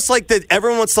it's almost like that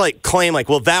everyone wants to like claim like,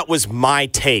 well, that was my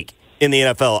take in the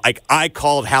NFL. Like I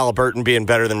called Halliburton being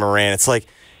better than Morant. It's like,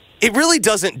 it really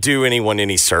doesn't do anyone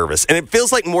any service. And it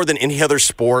feels like more than any other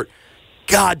sport,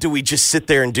 God, do we just sit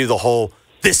there and do the whole,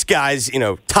 this guy's, you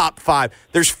know, top 5.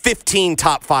 There's 15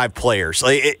 top 5 players.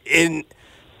 Like, and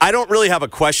I don't really have a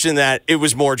question that. It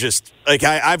was more just, like,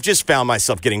 I've just found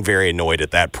myself getting very annoyed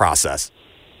at that process.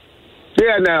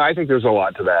 Yeah, no, I think there's a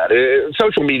lot to that.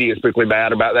 Social media is particularly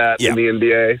bad about that in the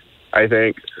NBA, I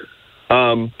think.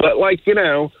 But, like, you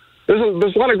know, there's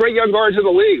a lot of great young guards in the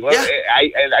league. Yeah.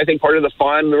 I think part of the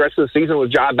fun the rest of the season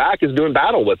with Ja back is doing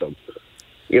battle with them.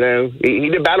 You know, he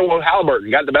did battle with Halliburton,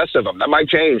 got the best of them. That might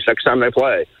change next time they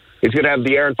play. He's going to have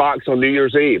De'Aaron Fox on New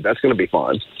Year's Eve. That's going to be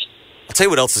fun. I'll tell you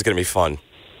what else is going to be fun.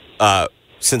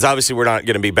 Since obviously we're not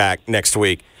going to be back next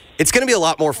week, it's going to be a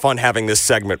lot more fun having this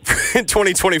segment in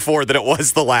 2024 than it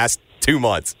was the last 2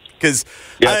 months. Because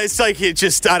it's like,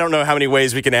 I don't know how many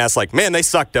ways we can ask, like, man, they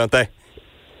suck, don't they?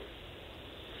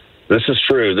 This is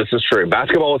true.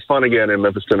 Basketball is fun again in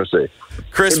Memphis, Tennessee.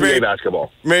 Chris,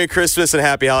 basketball. Merry Christmas and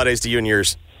happy holidays to you and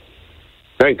yours.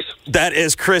 Thanks. That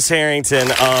is Chris Herrington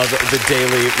of the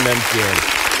Daily Memphian.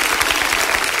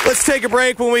 Let's take a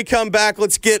break. When we come back,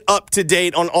 let's get up to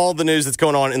date on all the news that's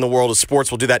going on in the world of sports.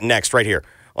 We'll do that next right here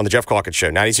on the Jeff Calkins Show,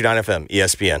 92.9 FM,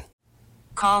 ESPN.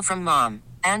 Call from mom.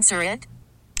 Answer it.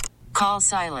 Call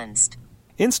silenced.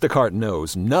 Instacart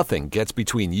knows nothing gets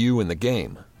between you and the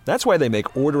game. That's why they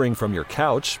make ordering from your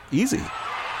couch easy.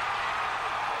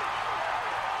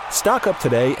 Stock up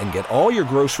today and get all your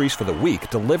groceries for the week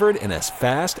delivered in as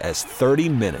fast as 30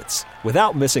 minutes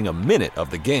without missing a minute of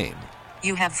the game.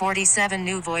 You have 47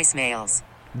 new voicemails.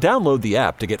 Download the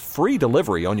app to get free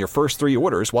delivery on your first 3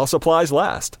 orders while supplies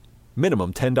last.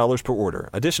 Minimum $10 per order.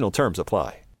 Additional terms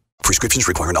apply. Prescriptions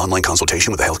require an online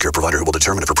consultation with a healthcare provider who will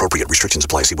determine if appropriate. Restrictions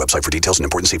apply. See website for details and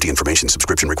important safety information.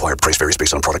 Subscription required. Price varies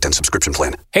based on product and subscription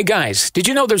plan. Hey guys, did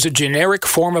you know there's a generic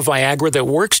form of Viagra that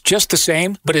works just the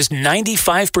same, but is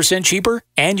 95% cheaper?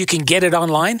 And you can get it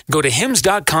online? Go to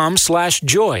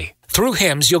hims.com/joy. Through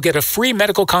Hims, you'll get a free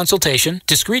medical consultation,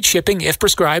 discreet shipping if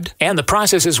prescribed, and the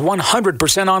process is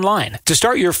 100% online. To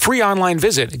start your free online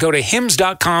visit, go to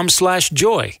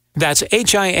hims.com/joy. That's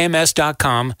HIMS.com/JOY.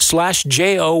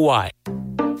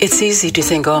 It's easy to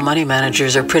think all money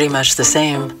managers are pretty much the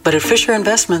same, but at Fisher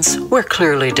Investments, we're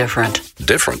clearly different.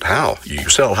 Different how? You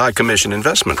sell high commission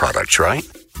investment products, right?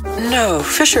 No,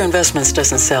 Fisher Investments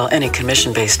doesn't sell any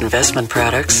commission-based investment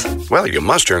products. Well, you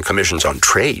must earn commissions on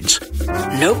trades.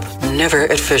 Nope, never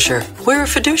at Fisher. We're a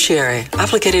fiduciary,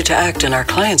 obligated to act in our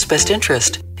client's best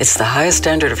interest. It's the highest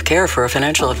standard of care for a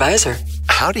financial advisor.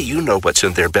 How do you know what's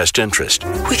in their best interest?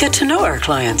 We get to know our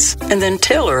clients and then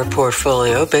tailor a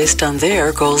portfolio based on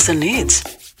their goals and needs.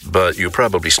 But you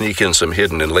probably sneak in some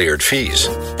hidden and layered fees.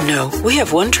 No, we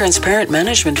have one transparent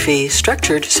management fee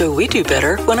structured so we do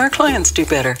better when our clients do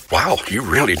better. Wow, you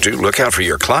really do look out for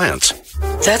your clients.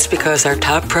 That's because our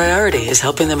top priority is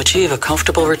helping them achieve a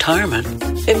comfortable retirement.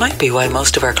 It might be why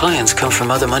most of our clients come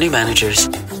from other money managers.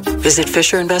 Visit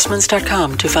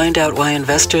FisherInvestments.com to find out why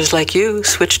investors like you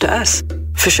switch to us.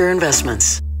 Fisher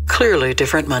Investments. Clearly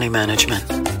different money management.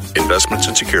 Investments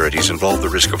and securities involve the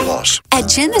risk of loss. At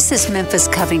Genesis Memphis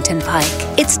Covington Pike,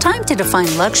 it's time to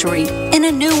define luxury in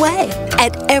a new way.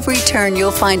 At every turn,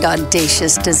 you'll find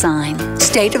audacious design,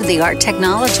 state-of-the-art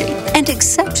technology, and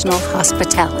exceptional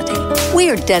hospitality. We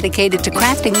are dedicated to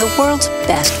crafting the world's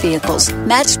best vehicles,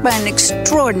 matched by an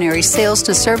extraordinary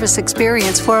sales-to-service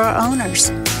experience for our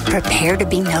owners. Prepare to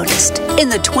be noticed in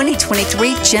the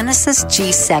 2023 Genesis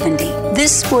G70.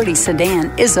 This sporty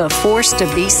sedan is a force to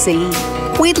be seen.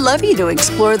 We'd love you to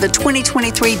explore the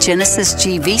 2023 Genesis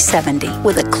GV70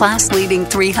 with a class-leading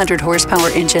 300 horsepower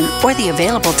engine or the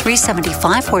available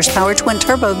 375 horsepower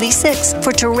twin-turbo V6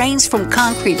 for terrains from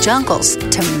concrete jungles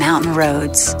to mountain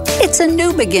roads. It's a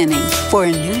new beginning for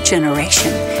a new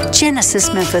generation.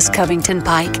 Genesis Memphis Covington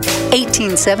Pike,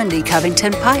 1870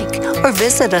 Covington Pike, or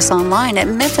visit us online at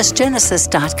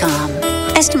memphisgenesis.com.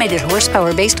 Estimated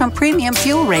horsepower based on premium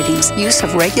fuel ratings. Use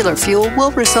of regular fuel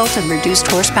will result in reduced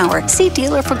horsepower. See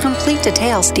dealer for complete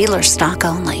details. Dealer stock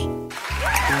only.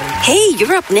 Hey,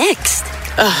 you're up next.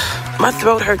 Ugh, my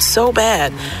throat hurts so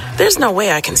bad. There's no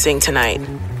way I can sing tonight.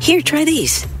 Here, try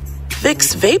these.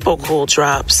 Vicks VapoCool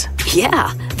Drops.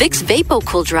 Yeah, Vicks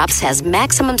VapoCool Drops has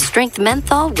maximum strength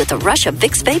menthol with a rush of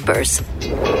Vicks Vapors.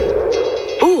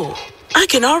 Ooh, I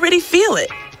can already feel it.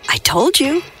 I told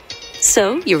you.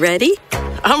 So, you ready?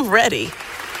 I'm ready.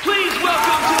 Please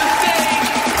welcome to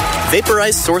the stage.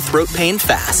 Vaporize sore throat pain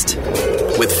fast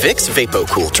with Vicks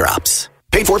VapoCool Drops.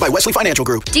 Paid for by Wesley Financial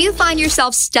Group. Do you find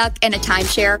yourself stuck in a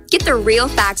timeshare? Get the real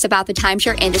facts about the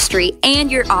timeshare industry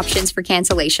and your options for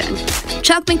cancellation.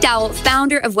 Chuck McDowell,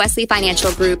 founder of Wesley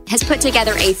Financial Group, has put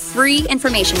together a free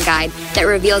information guide that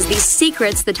reveals the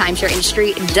secrets the timeshare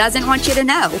industry doesn't want you to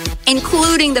know,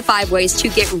 including the 5 ways to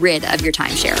get rid of your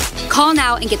timeshare. Call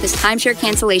now and get this timeshare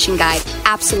cancellation guide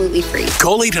absolutely free.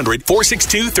 Call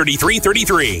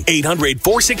 800-462-3333.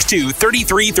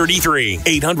 800-462-3333.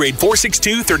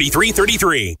 800-462-3333.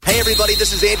 Hey everybody,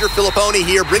 this is Andrew Filipponi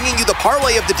here, bringing you the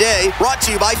parlay of the day, brought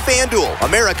to you by FanDuel,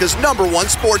 America's #1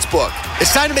 sportsbook.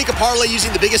 It's time to make a parlay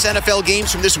using the biggest NFL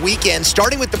games from this weekend,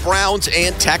 starting with the Browns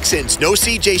and Texans. No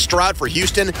C.J. Stroud for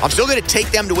Houston. I'm still going to take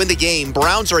them to win the game.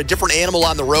 Browns are a different animal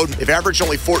on the road. They've averaged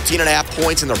only 14.5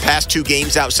 points in their past 2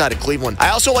 games outside of Cleveland. I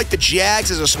also like the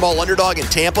Jags as a small underdog in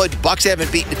Tampa. Bucks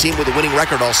haven't beaten a team with a winning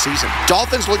record all season.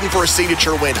 Dolphins looking for a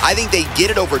signature win. I think they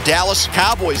get it over Dallas.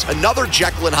 Cowboys, another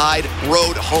Jekyll and Hyde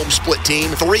road home split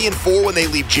team. 3-4 when they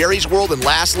leave Jerry's World. And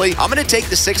lastly, I'm going to take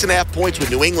the 6.5 points with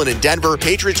New England and Denver.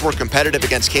 Patriots were competitive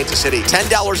against Kansas City.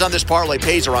 $10 on this parlay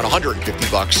pays around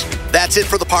 $150. That's it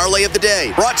for the parlay of the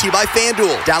day. Brought to you by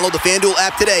FanDuel. Download the FanDuel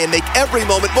app today and make every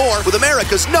moment more with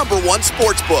America's #1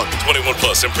 sportsbook. 21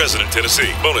 plus and present in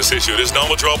Tennessee. Bonus issued is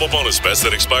non-withdrawable bonus bets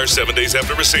that expires 7 days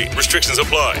after receipt. Restrictions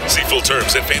apply. See full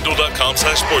terms at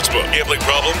FanDuel.com/sportsbook. Gambling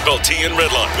problem? Call TN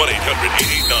Redline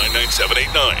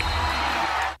 1-800-889-9789.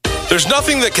 There's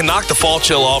nothing that can knock the fall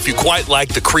chill off you quite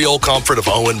like the Creole comfort of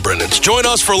Owen Brennan's. Join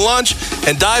us for lunch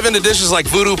and dive into dishes like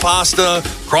voodoo pasta,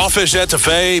 crawfish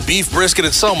etouffee, beef brisket,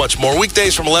 and so much more.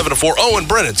 Weekdays from 11 to 4. Owen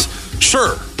Brennan's,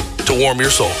 sure to warm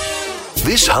your soul.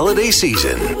 This holiday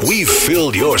season, we've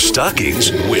filled your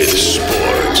stockings with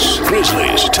sports.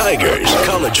 Grizzlies, Tigers,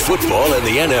 college football, and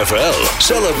the NFL.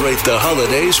 Celebrate the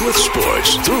holidays with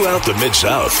sports throughout the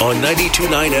Mid-South on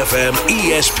 92.9 FM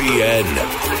ESPN.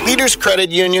 Leaders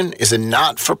Credit Union is a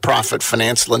not-for-profit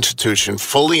financial institution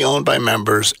fully owned by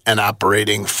members and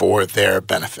operating for their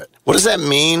benefit. What does that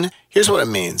mean? Here's what it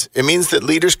means. It means that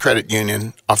Leaders Credit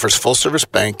Union offers full-service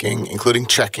banking, including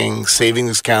checking,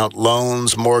 savings account,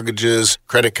 loans, mortgages,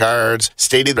 credit cards,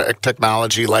 state-of-the-art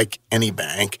technology like any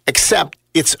bank, except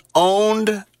it's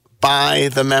owned by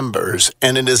the members,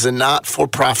 and it is a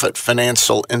not-for-profit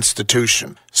financial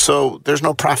institution. So there's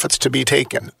no profits to be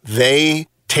taken. They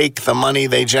take the money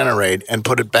they generate and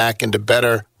put it back into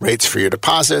better rates for your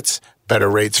deposits, better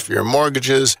rates for your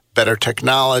mortgages, better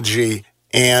technology,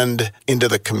 and into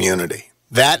the community.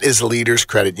 That is Leaders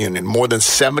Credit Union, more than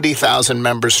 70,000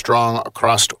 members strong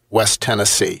across West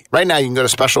Tennessee. Right now, you can go to a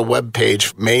special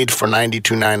webpage made for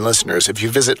 92.9 listeners. If you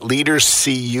visit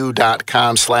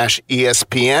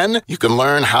leaderscu.com/ESPN, you can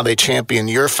learn how they champion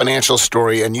your financial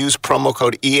story and use promo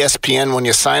code ESPN when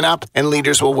you sign up, and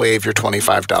Leaders will waive your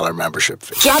 $25 membership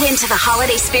fee. Get into the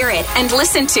holiday spirit and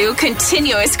listen to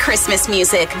continuous Christmas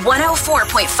music.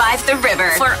 104.5 The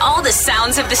River for all the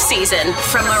sounds of the season,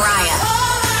 from Mariah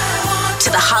to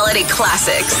the holiday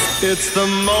classics. It's the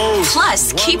most.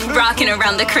 Plus, keep rocking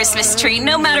around the Christmas tree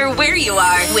no matter where you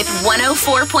are with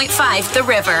 104.5 The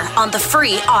River on the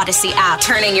free Odyssey app.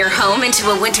 Turning your home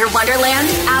into a winter wonderland?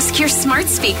 Ask your smart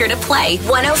speaker to play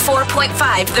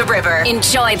 104.5 The River.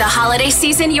 Enjoy the holiday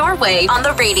season your way on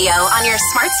the radio, on your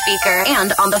smart speaker,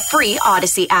 and on the free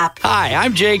Odyssey app. Hi,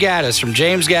 I'm Jay Gaddis from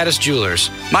James Gaddis Jewelers.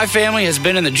 My family has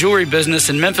been in the jewelry business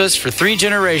in Memphis for 3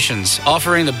 generations,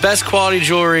 offering the best quality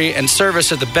jewelry and service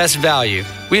at the best value.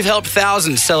 We've helped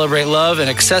thousands celebrate love and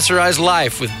accessorize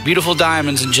life with beautiful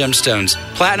diamonds and gemstones,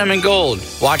 platinum and gold,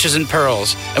 watches and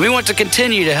pearls. And we want to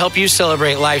continue to help you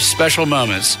celebrate life's special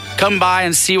moments. Come by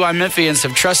and see why Memphians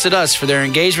have trusted us for their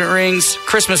engagement rings,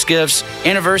 Christmas gifts,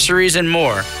 anniversaries, and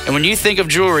more. And when you think of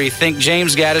jewelry, think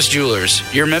James Gaddis Jewelers,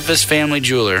 your Memphis family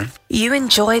jeweler. You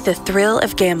enjoy the thrill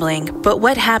of gambling, but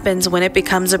what happens when it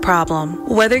becomes a problem?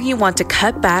 Whether you want to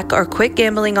cut back or quit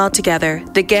gambling altogether,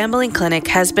 the Gambling Clinic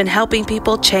has been helping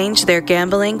people change their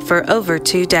gambling for over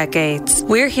 2 decades.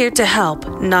 We're here to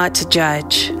help, not to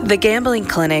judge. The Gambling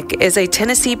Clinic is a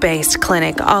Tennessee-based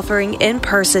clinic offering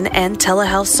in-person and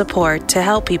telehealth support to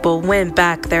help people win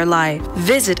back their life.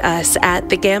 Visit us at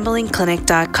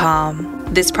thegamblingclinic.com.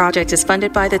 This project is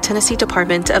funded by the Tennessee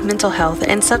Department of Mental Health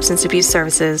and Substance Abuse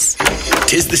Services.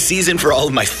 'Tis the season for all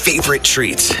of my favorite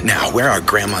treats. Now, where are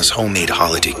Grandma's homemade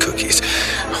holiday cookies?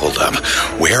 Hold up.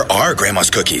 Where are Grandma's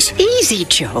cookies? Easy,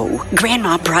 Joe.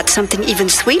 Grandma brought something even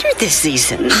sweeter this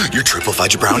season. Your triple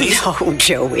fudge brownies? No,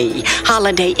 Joey.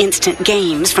 Holiday instant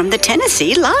games from the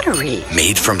Tennessee Lottery.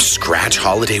 Made from scratch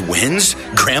holiday wins?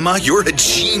 Grandma, you're a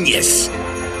genius.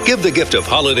 Give the gift of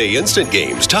holiday instant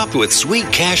games topped with sweet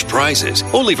cash prizes.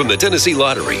 Only from the Tennessee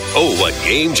Lottery. Oh, what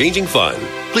game-changing fun.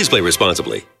 Please play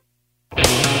responsibly.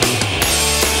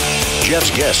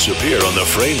 Jeff's guests appear on the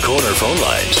Frame Corner phone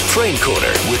lines. Frame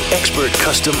Corner with expert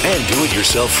custom and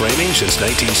do-it-yourself framing since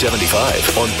 1975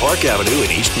 on Park Avenue in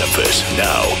East Memphis.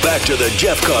 Now, back to the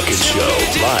Jeff Calkins Show,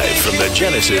 live from the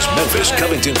Genesis Memphis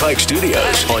Covington Pike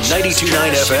Studios on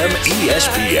 92.9 FM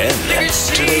ESPN.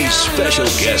 Today's special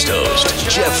guest host,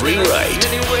 Jeffrey Wright.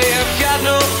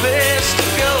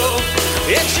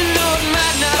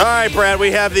 All right, Brad,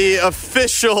 we have the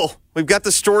official, we've got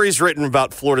the stories written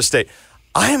about Florida State.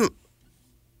 I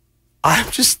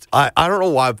don't know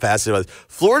why I'm fascinated by this.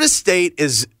 Florida State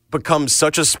is become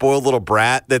such a spoiled little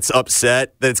brat that's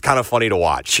upset that it's kind of funny to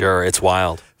watch. Sure, it's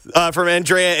wild. From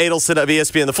Andrea Adelson of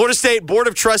ESPN, the Florida State Board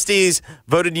of Trustees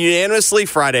voted unanimously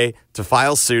Friday to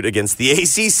file suit against the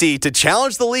ACC to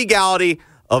challenge the legality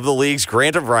of the league's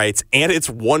grant of rights and its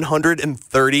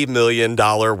 $130 million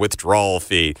withdrawal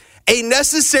fee. A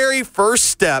necessary first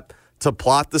step to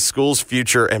plot the school's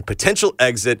future and potential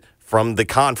exit from the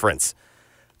conference.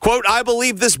 Quote, I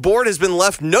believe this board has been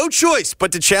left no choice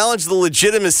but to challenge the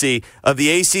legitimacy of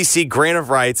the ACC grant of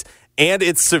rights and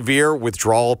its severe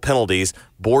withdrawal penalties,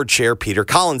 board chair Peter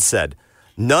Collins said.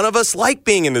 None of us like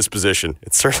being in this position.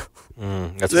 It's certainly...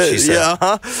 that's what she said.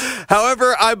 Yeah.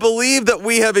 However, I believe that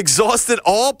we have exhausted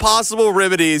all possible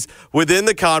remedies within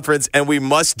the conference, and we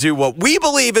must do what we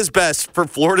believe is best for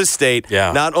Florida State,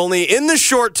 not only in the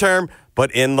short term, but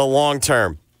in the long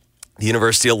term. The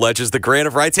university alleges the grant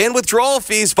of rights and withdrawal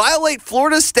fees violate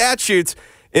Florida statutes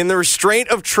in the restraint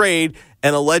of trade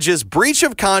and alleges breach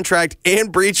of contract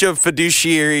and breach of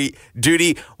fiduciary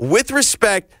duty with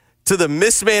respect to the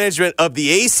mismanagement of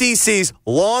the ACC's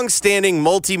long-standing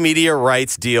multimedia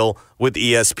rights deal with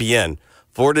ESPN.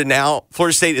 Florida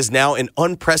State is now in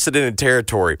unprecedented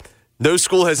territory. No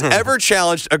school has ever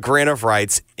challenged a grant of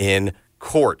rights in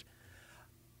court.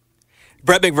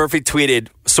 Brett McMurphy tweeted,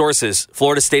 sources,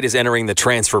 Florida State is entering the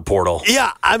transfer portal.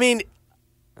 Yeah, I mean...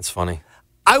 That's funny.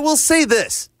 I will say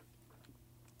this.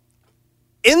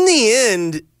 In the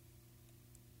end,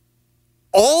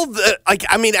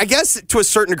 I guess to a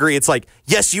certain degree, it's like,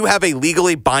 yes, you have a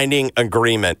legally binding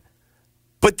agreement,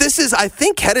 but this is, I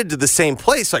think, headed to the same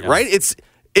place, right? It's,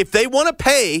 if they want to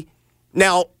pay,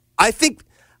 now, I think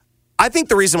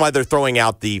the reason why they're throwing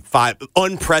out the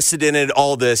unprecedented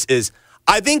all this is,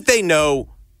 I think they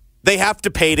know they have to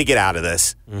pay to get out of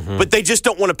this, but they just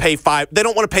don't want to pay they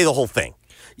don't want to pay the whole thing.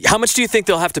 How much do you think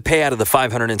they'll have to pay out of the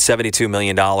 $572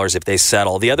 million if they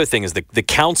settle? The other thing is the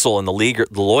council and the league,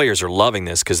 the lawyers are loving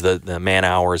this because the man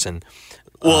hours and.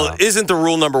 Well, isn't the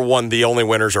rule number one the only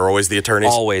winners are always the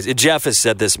attorneys? Always. Jeff has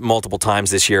said this multiple times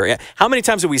this year. How many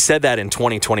times have we said that in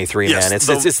 2023, yes, man?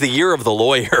 It's the year of the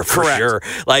lawyer for correct. Sure.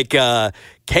 Like,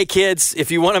 hey, kids,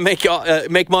 if you want to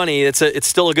make money, it's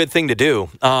still a good thing to do.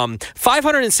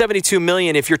 $572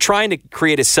 million, if you're trying to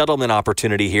create a settlement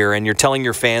opportunity here and you're telling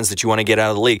your fans that you want to get out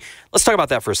of the league. Let's talk about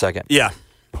that for a second. Yeah.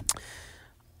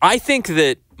 I think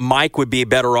that Mike would be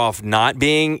better off not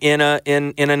being in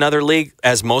another league,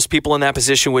 as most people in that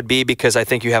position would be, because I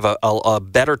think you have a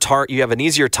better you have an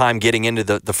easier time getting into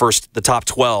the top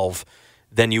 12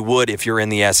 than you would if you're in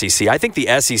the SEC. I think the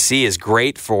SEC is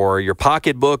great for your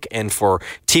pocketbook and for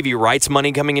TV rights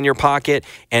money coming in your pocket,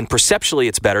 and perceptually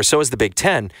it's better. So is the Big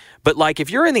Ten. But like if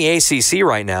you're in the ACC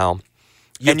right now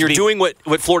and you're doing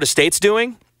what Florida State's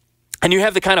doing, and you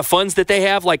have the kind of funds that they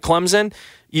have, like Clemson,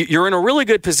 you're in a really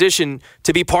good position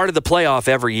to be part of the playoff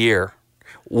every year.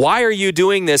 Why are you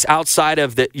doing this outside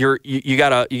of that? You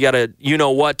gotta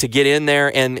what to get in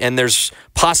there, and there's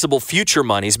possible future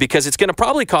monies, because it's going to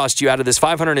probably cost you, out of this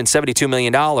 $572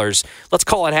 million, let's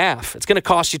call it half. It's going to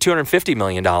cost you $250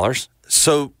 million.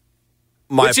 So,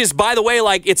 which is, by the way,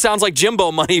 like it sounds like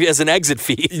Jimbo money as an exit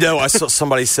fee. No, I saw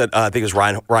somebody said I think it was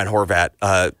Ryan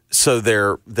Horvat. So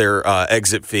their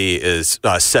exit fee is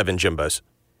 7 Jimbos.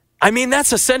 I mean,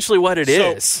 that's essentially what it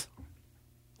is.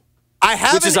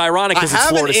 Which is ironic because it's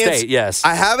Florida State, yes.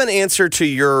 I have an answer to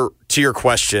your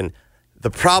question. The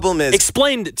problem is...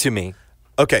 Explain it to me.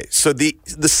 Okay, so the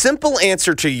simple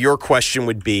answer to your question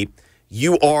would be,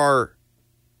 you are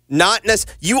not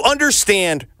you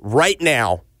understand right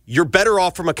now you're better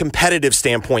off from a competitive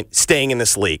standpoint staying in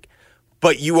this league.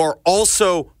 But you are of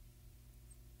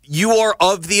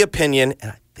the opinion,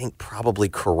 and I think probably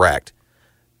correct,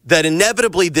 that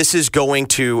inevitably this is going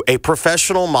to a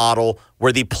professional model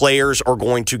where the players are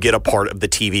going to get a part of the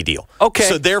TV deal. Okay.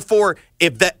 So therefore,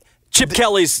 if that... Chip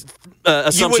Kelly's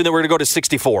assumption that we're going to go to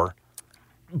 64.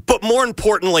 But more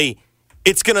importantly,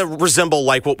 it's going to resemble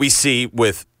like what we see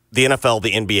with the NFL,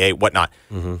 the NBA, whatnot.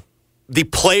 Mm-hmm. The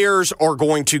players are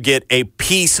going to get a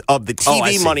piece of the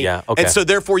TV money. Yeah, okay. And so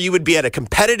therefore you would be at a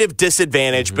competitive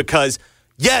disadvantage because,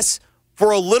 yes,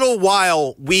 for a little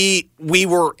while we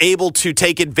were able to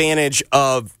take advantage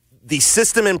of the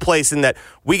system in place in that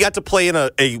we got to play in a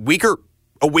weaker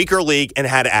league and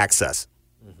had access.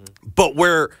 Mm-hmm. But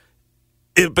where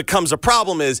it becomes a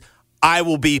problem is I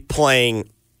will be playing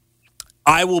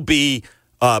AAA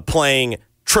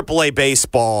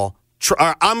baseball.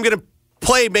 I'm going to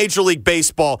play Major League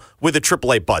Baseball with a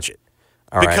AAA budget.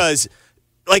 All because,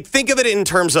 like, think of it in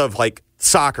terms of, like,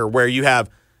 soccer, where you have,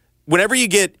 whenever you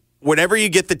get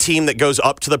the team that goes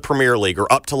up to the Premier League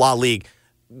or up to La Ligue,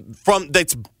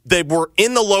 they were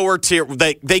in the lower tier,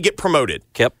 they get promoted.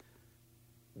 Yep.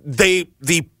 The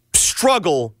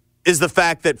struggle is the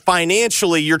fact that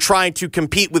financially you're trying to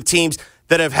compete with teams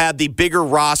that have had the bigger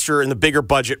roster and the bigger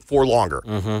budget for longer.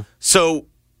 Mm-hmm. So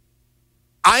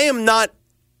I am not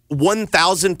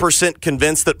 1,000%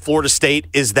 convinced that Florida State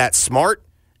is that smart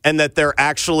and that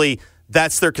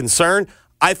that's their concern.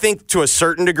 I think to a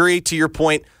certain degree, to your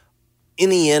point,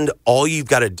 in the end, all you've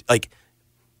got to, like,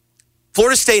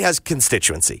 Florida State has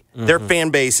constituency. Mm-hmm. Their fan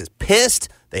base is pissed.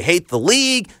 They hate the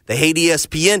league. They hate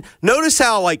ESPN. Notice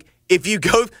how, like, if you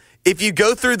go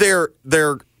through their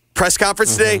press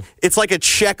conference today, it's like a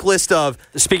checklist of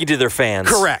speaking to their fans.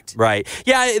 Correct. Right.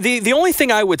 Yeah, the only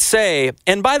thing I would say,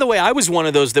 and by the way, I was one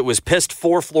of those that was pissed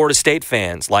for Florida State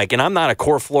fans. Like, and I'm not a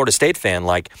core Florida State fan.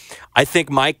 Like, I think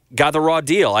Mike got the raw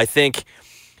deal. I think,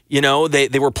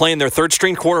 they were playing their third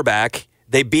string quarterback.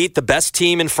 They beat the best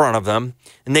team in front of them,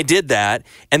 and they did that,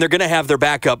 and they're going to have their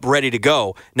backup ready to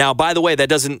go. Now, by the way, that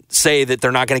doesn't say that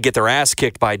they're not going to get their ass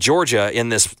kicked by Georgia in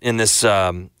this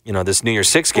this New Year's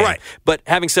Six game. Right. But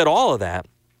having said all of that,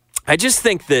 I just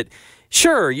think that,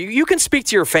 sure, you can speak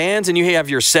to your fans, and you have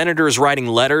your senators writing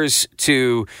letters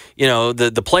to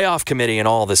the playoff committee and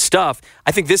all this stuff.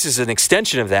 I think this is an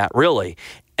extension of that, really.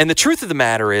 And the truth of the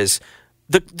matter is,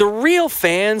 the real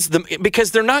fans,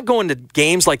 because they're not going to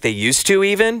games like they used to,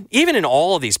 even in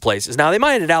all of these places. Now, they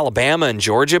might at Alabama and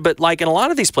Georgia, but like in a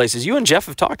lot of these places, you and Jeff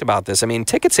have talked about this. I mean,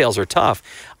 ticket sales are tough.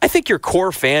 I think your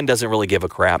core fan doesn't really give a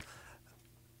crap.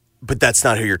 But that's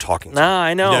not who you're talking to. Nah,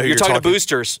 I know. You're talking to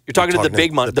boosters. You're talking to the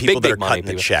big money, the big money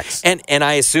people. The checks. And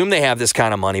I assume they have this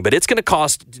kind of money, but it's going to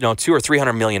cost $200 or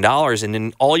 $300 million, and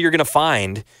then all you're going to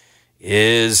find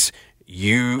is. Are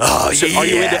you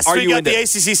into the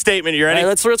ACC statement? You ready?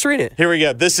 Right, let's read it. Here we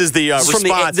go. This is the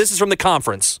response. This is from the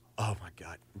conference. Oh, my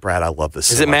God. Brad, I love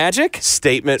this. Is it magic?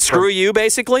 Statement. Screw you,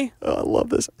 basically? Oh, I love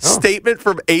this. Oh. Statement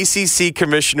from ACC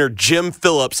Commissioner Jim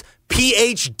Phillips,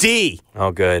 Ph.D.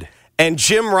 Oh, good. And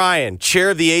Jim Ryan,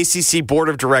 chair of the ACC Board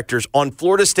of Directors on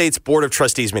Florida State's Board of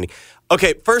Trustees meeting.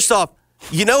 Okay, first off,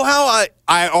 you know how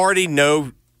I already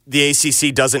know the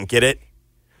ACC doesn't get it?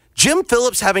 Jim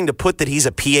Phillips having to put that he's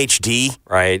a Ph.D.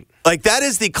 Right. Like, that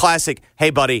is the classic,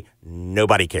 hey, buddy,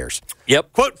 nobody cares.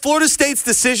 Yep. Quote, Florida State's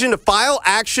decision to file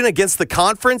action against the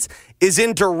conference is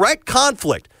in direct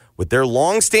conflict with their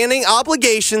longstanding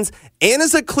obligations and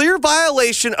is a clear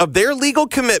violation of their legal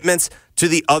commitments to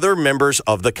the other members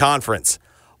of the conference.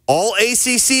 All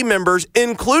ACC members,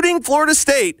 including Florida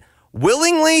State,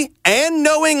 willingly and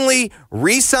knowingly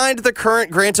re-signed the current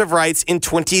grant of rights in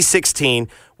 2016,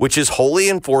 which is wholly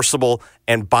enforceable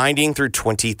and binding through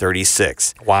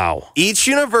 2036. Wow. Each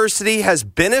university has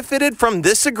benefited from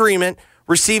this agreement,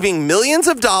 receiving millions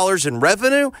of dollars in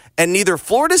revenue, and neither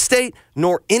Florida State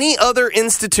nor any other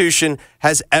institution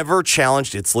has ever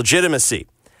challenged its legitimacy.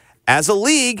 As a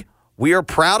league, we are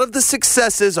proud of the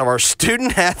successes of our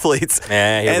student athletes,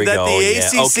 and that the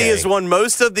ACC has won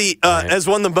most of the has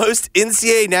won the most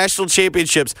NCAA national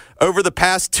championships over the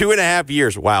past 2.5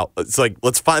 years. Wow, it's like,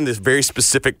 let's find this very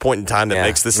specific point in time that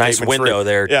makes this nice statement window true.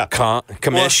 there, Yeah,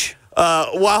 commish.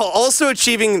 While also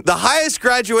achieving the highest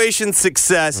graduation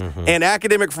success and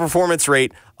academic performance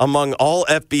rate among all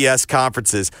FBS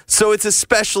conferences. So it's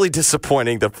especially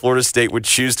disappointing that Florida State would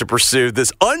choose to pursue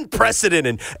this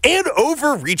unprecedented and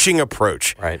overreaching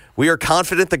approach. Right. We are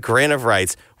confident the grant of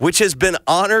rights, which has been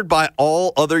honored by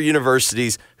all other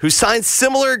universities who signed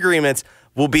similar agreements,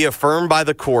 will be affirmed by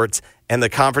the courts, and the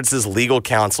conference's legal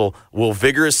counsel will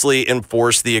vigorously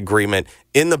enforce the agreement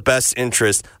in the best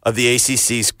interest of the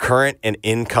ACC's current and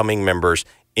incoming members,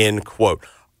 end quote.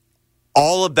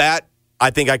 All of that, I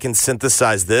think I can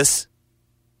synthesize this.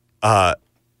 Brad,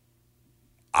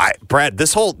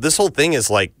 this whole thing is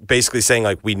like basically saying,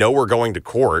 like, we know we're going to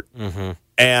court,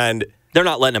 and they're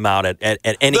not letting him out at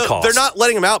any cost. They're not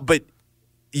letting him out, but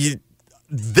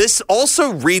this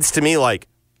also reads to me like,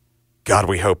 God,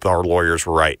 we hope our lawyers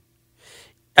were right.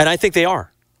 And I think they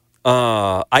are.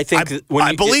 I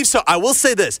believe so. I will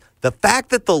say this. The fact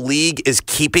that the league is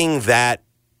keeping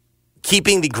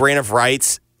the grant of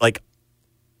rights like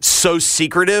so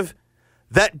secretive,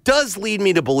 that does lead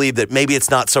me to believe that maybe it's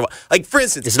not so. Like, for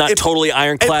instance, it's not totally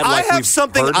ironclad. If I have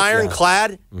something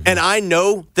ironclad and I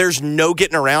know there's no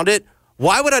getting around it,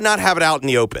 why would I not have it out in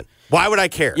the open? Why would I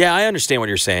care? Yeah, I understand what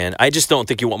you're saying. I just don't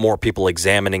think you want more people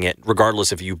examining it,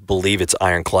 regardless if you believe it's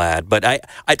ironclad. But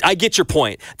I get your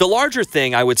point. The larger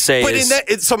thing I would say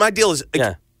is... so my deal is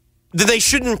they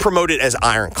shouldn't promote it as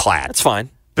ironclad. That's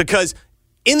fine. Because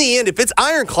in the end, if it's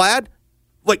ironclad,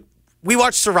 like, we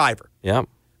watch Survivor. Yeah.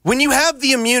 When you have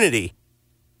the immunity,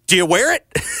 do you wear it?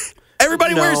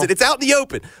 Everybody wears it. It's out in the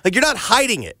open. Like, you're not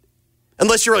hiding it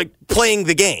unless you're, like, playing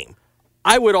the game.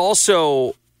 I would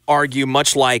also argue,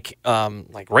 much like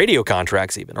radio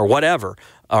contracts even, or whatever,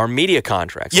 or media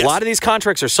contracts. Yes. A lot of these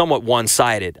contracts are somewhat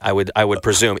one-sided, I would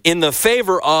presume, in the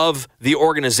favor of the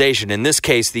organization, in this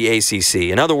case, the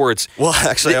ACC. In other words... Well,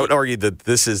 actually, I would argue that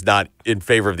this is not in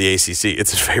favor of the ACC.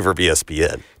 It's in favor of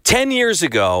ESPN. 10 years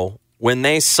ago, when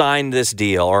they signed this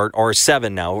deal, or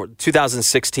 7 now,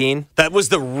 2016. That was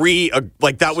the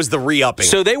re-upping.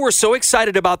 So they were so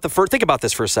excited about the first. Think about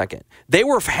this for a second. They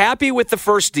were happy with the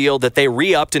first deal that they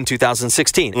re-upped in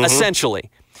 2016, essentially.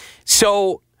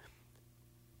 So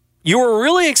you were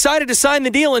really excited to sign the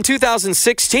deal in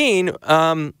 2016.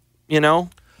 No,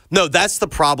 that's the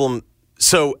problem.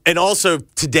 So, and also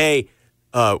today,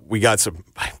 we got some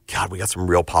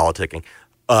real politicking.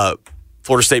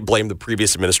 Florida State blamed the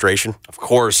previous administration. Of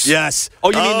course. Yes.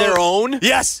 Oh, you mean their own?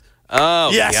 Yes.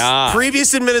 Oh, yes. God.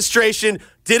 Previous administration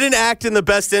didn't act in the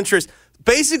best interest.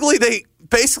 Basically,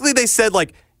 they said,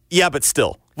 like, yeah, but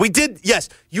still. We did, yes,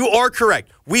 you are correct.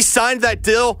 We signed that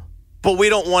deal, but we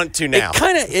don't want to now. It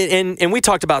kind of, and we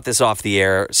talked about this off the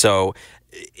air, so...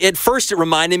 At first, it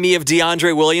reminded me of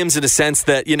DeAndre Williams in a sense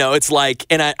that, it's like,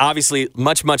 and obviously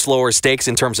much, much lower stakes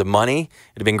in terms of money.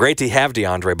 It'd have been great to have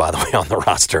DeAndre, by the way, on the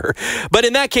roster. But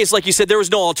in that case, like you said, there was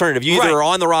no alternative. You either are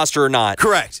on the roster or not.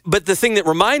 Correct. But the thing that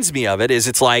reminds me of it is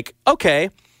it's like, okay,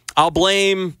 I'll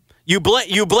blame... You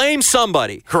blame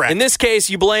somebody. Correct. In this case,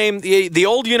 you blame the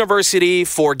old university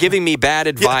for giving me bad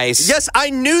advice. Yes, I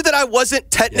knew that I wasn't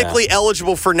technically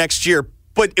eligible for next year,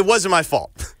 but it wasn't my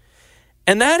fault.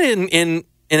 And that, in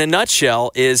a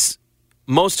nutshell, is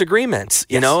most agreements.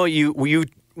 You know, you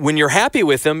when you're happy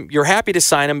with them, you're happy to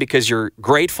sign them because you're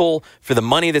grateful for the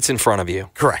money that's in front of you.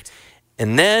 Correct.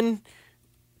 And then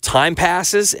time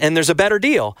passes, and there's a better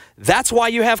deal. That's why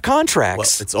you have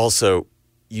contracts. Well, it's also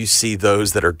you see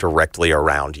those that are directly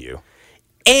around you.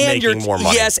 And making more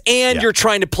money. Yes, and you're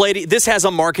trying to play to, this has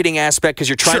a marketing aspect because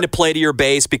you're trying to play to your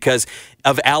base because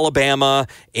of Alabama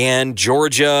and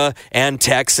Georgia and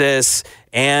Texas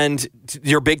and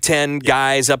your Big Ten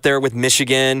guys up there with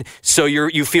Michigan. So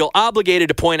you feel obligated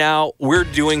to point out we're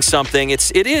doing something.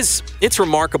 It's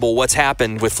remarkable what's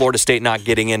happened with Florida State not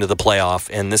getting into the playoff,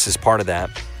 and this is part of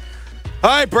that. All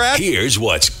right, Brad. Here's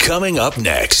what's coming up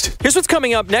next. Here's what's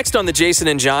coming up next on the Jason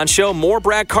and John Show. More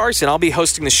Brad Carson. I'll be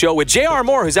hosting the show with J.R.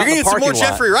 Moore, who's out in the parking lot. Some more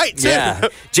Jeffrey Wright, too.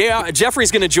 Yeah. Jeffrey's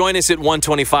going to join us at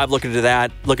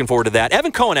 1:25. Looking forward to that.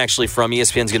 Evan Cohen, actually, from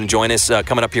ESPN is going to join us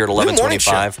coming up here at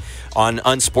 11:25 on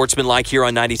Unsportsmanlike here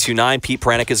on 92.9. Pete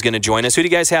Pranik is going to join us. Who do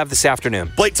you guys have this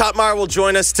afternoon? Blake Topmeyer will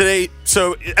join us today.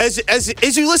 So as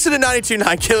you listen to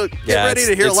 92.9, get ready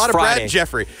to hear a lot of Brad and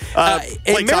Jeffrey.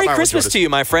 And Merry Christmas to you,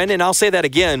 my friend. And I'll say that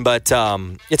again, but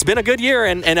it's been a good year,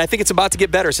 and I think it's about to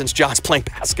get better since John's playing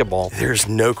basketball. There's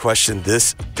no question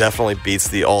this definitely beats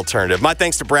the alternative. My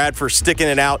thanks to Brad for sticking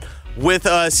it out with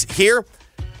us here.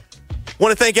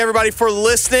 Want to thank everybody for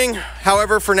listening.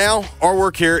 However, for now, our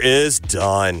work here is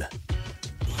done.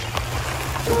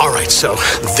 All right, so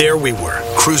there we were,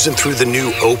 cruising through the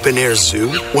new open-air zoo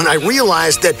when I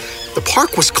realized that the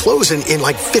park was closing in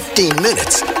like 15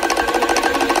 minutes.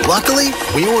 Luckily,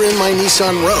 we were in my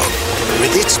Nissan Rogue.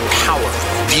 With its powerful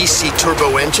VC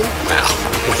turbo engine, well,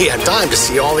 we had time to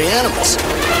see all the animals.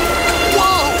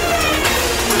 Whoa!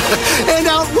 And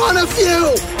outrun a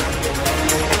few!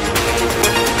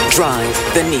 Drive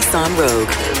the Nissan Rogue.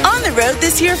 On the road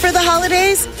this year for the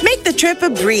holidays? Make the trip a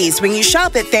breeze when you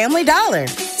shop at Family Dollar.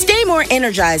 Stay more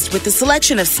energized with the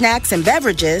selection of snacks and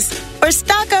beverages, or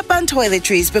stock up on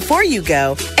toiletries before you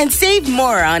go and save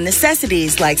more on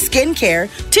necessities like skincare,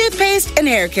 toothpaste, and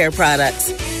hair care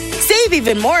products. Save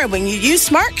even more when you use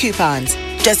smart coupons.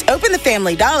 Just open the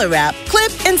Family Dollar app,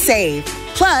 clip, and save.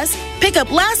 Plus, pick up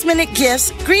last-minute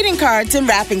gifts, greeting cards, and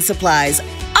wrapping supplies,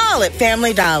 all at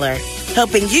Family Dollar,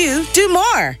 helping you do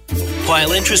more.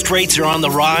 While interest rates are on the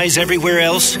rise everywhere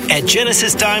else, at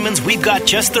Genesis Diamonds, we've got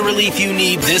just the relief you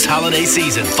need this holiday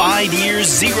season. 5 years,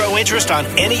 0 interest on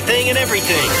anything and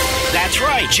everything. That's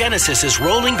right. Genesis is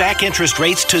rolling back interest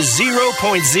rates to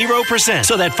 0.0%.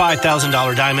 So that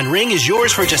 $5,000 diamond ring is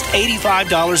yours for just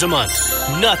 $85 a month.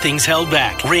 Nothing's held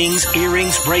back. Rings,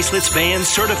 earrings, bracelets, bands,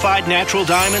 certified natural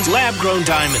diamonds, lab-grown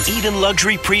diamonds, even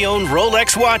luxury pre-owned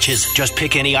Rolex watches. Just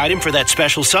pick any item for that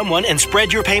special someone and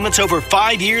spread your payments over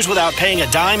 5 years without paying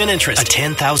a dime in interest. A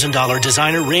 $10,000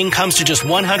 designer ring comes to just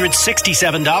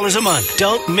 $167 a month.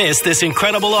 Don't miss this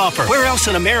incredible offer. Where else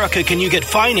in America can you get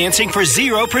financing for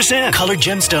 0%? Colored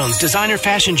gemstones, designer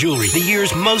fashion jewelry, the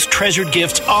year's most treasured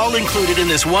gifts, all included in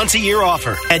this once-a-year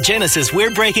offer. At Genesis,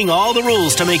 we're breaking all the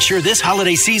rules to make sure this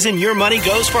holiday season your money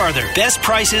goes farther. Best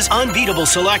prices, unbeatable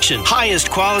selection,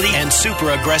 highest quality, and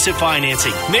super aggressive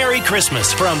financing. Merry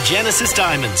Christmas from Genesis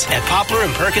Diamonds at Poplar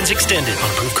and Perkins Extended.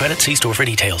 On approved credit, see store for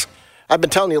details. I've been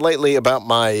telling you lately about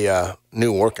my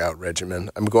new workout regimen.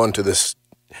 I'm going to this.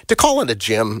 To call it a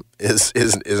gym is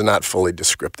not fully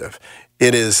descriptive.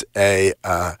 It is the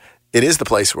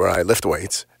place where I lift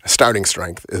weights. Starting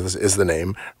Strength is the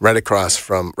name. Right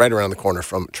around the corner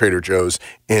from Trader Joe's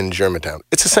in Germantown.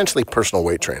 It's essentially personal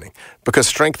weight training because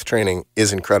strength training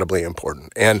is incredibly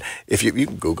important. And if you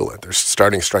can Google it, there's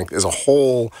Starting Strength is a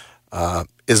whole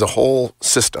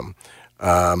system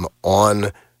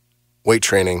on weight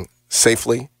training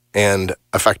safely and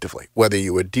effectively, whether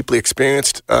you were deeply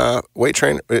experienced in weight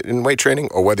training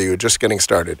or whether you're just getting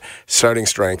started. Starting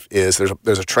Strength is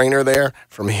there's a trainer there.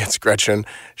 For me, it's Gretchen.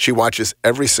 She watches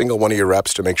every single one of your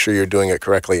reps to make sure you're doing it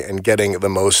correctly and getting the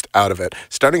most out of it.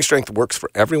 Starting Strength works for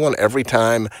everyone every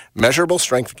time. Measurable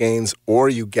strength gains, or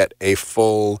you get a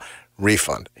full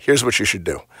refund. Here's what you should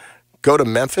do. Go to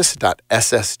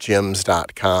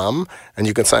memphis.ssgyms.com and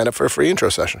you can sign up for a free intro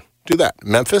session. Do that.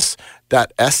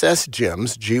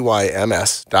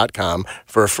 Memphis.ssgyms.com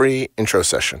for a free intro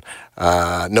session.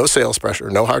 No sales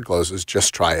pressure, no hard closes.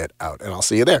 Just try it out, and I'll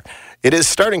see you there. It is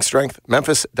Starting Strength,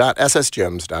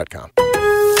 memphis.ssgyms.com.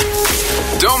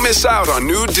 Don't miss out on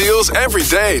new deals every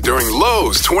day during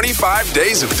Lowe's 25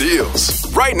 Days of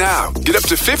Deals. Right now, get up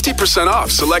to 50% off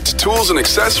select tools and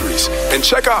accessories and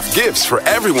check off gifts for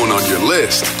everyone on your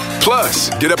list.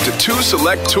 Plus, get up to 2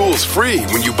 select tools free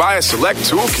when you buy a select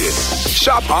toolkit.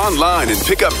 Shop online and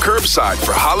pick up curbside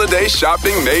for holiday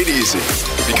shopping made easy.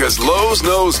 Because Lowe's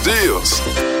knows deals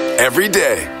every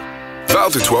day.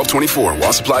 Valid through 12/24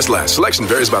 while supplies last. Selection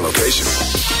varies by location.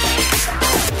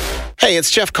 Hey,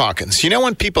 it's Jeff Calkins. You know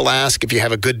when people ask if you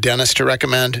have a good dentist to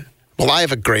recommend? Well, I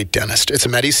have a great dentist. It's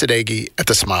Mehdi Sadeghi at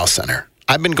the Smile Center.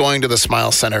 I've been going to the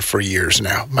Smile Center for years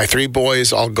now. My 3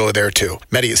 boys all go there too.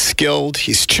 Mehdi is skilled,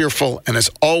 he's cheerful, and has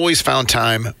always found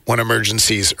time when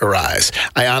emergencies arise.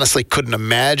 I honestly couldn't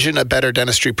imagine a better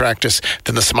dentistry practice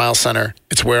than the Smile Center.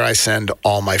 It's where I send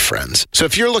all my friends. So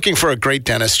if you're looking for a great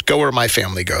dentist, go where my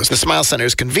family goes. The Smile Center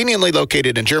is conveniently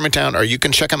located in Germantown, or you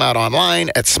can check them out online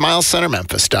at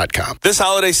smilecentermemphis.com. This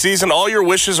holiday season, all your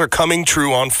wishes are coming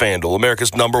true on FanDuel,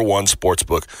 America's #1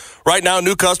 sportsbook. Right now,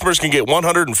 new customers can get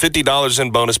 $150 in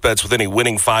bonus bets with any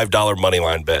winning $5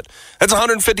 moneyline bet. That's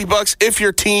 $150 if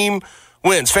your team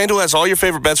wins. FanDuel has all your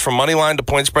favorite bets from money line to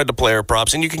point spread to player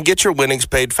props, and you can get your winnings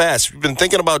paid fast. If you've been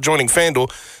thinking about joining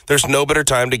FanDuel, there's no better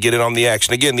time to get in on the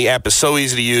action. Again, the app is so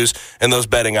easy to use, and those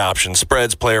betting options,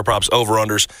 spreads, player props,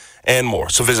 over-unders, and more.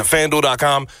 So visit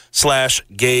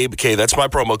FanDuel.com/GabeK. That's my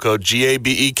promo code,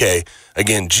 GABEK.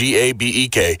 Again,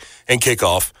 GABEK, and kick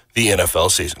off the NFL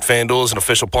season. FanDuel is an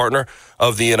official partner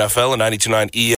of the NFL and 92.9 ESPN.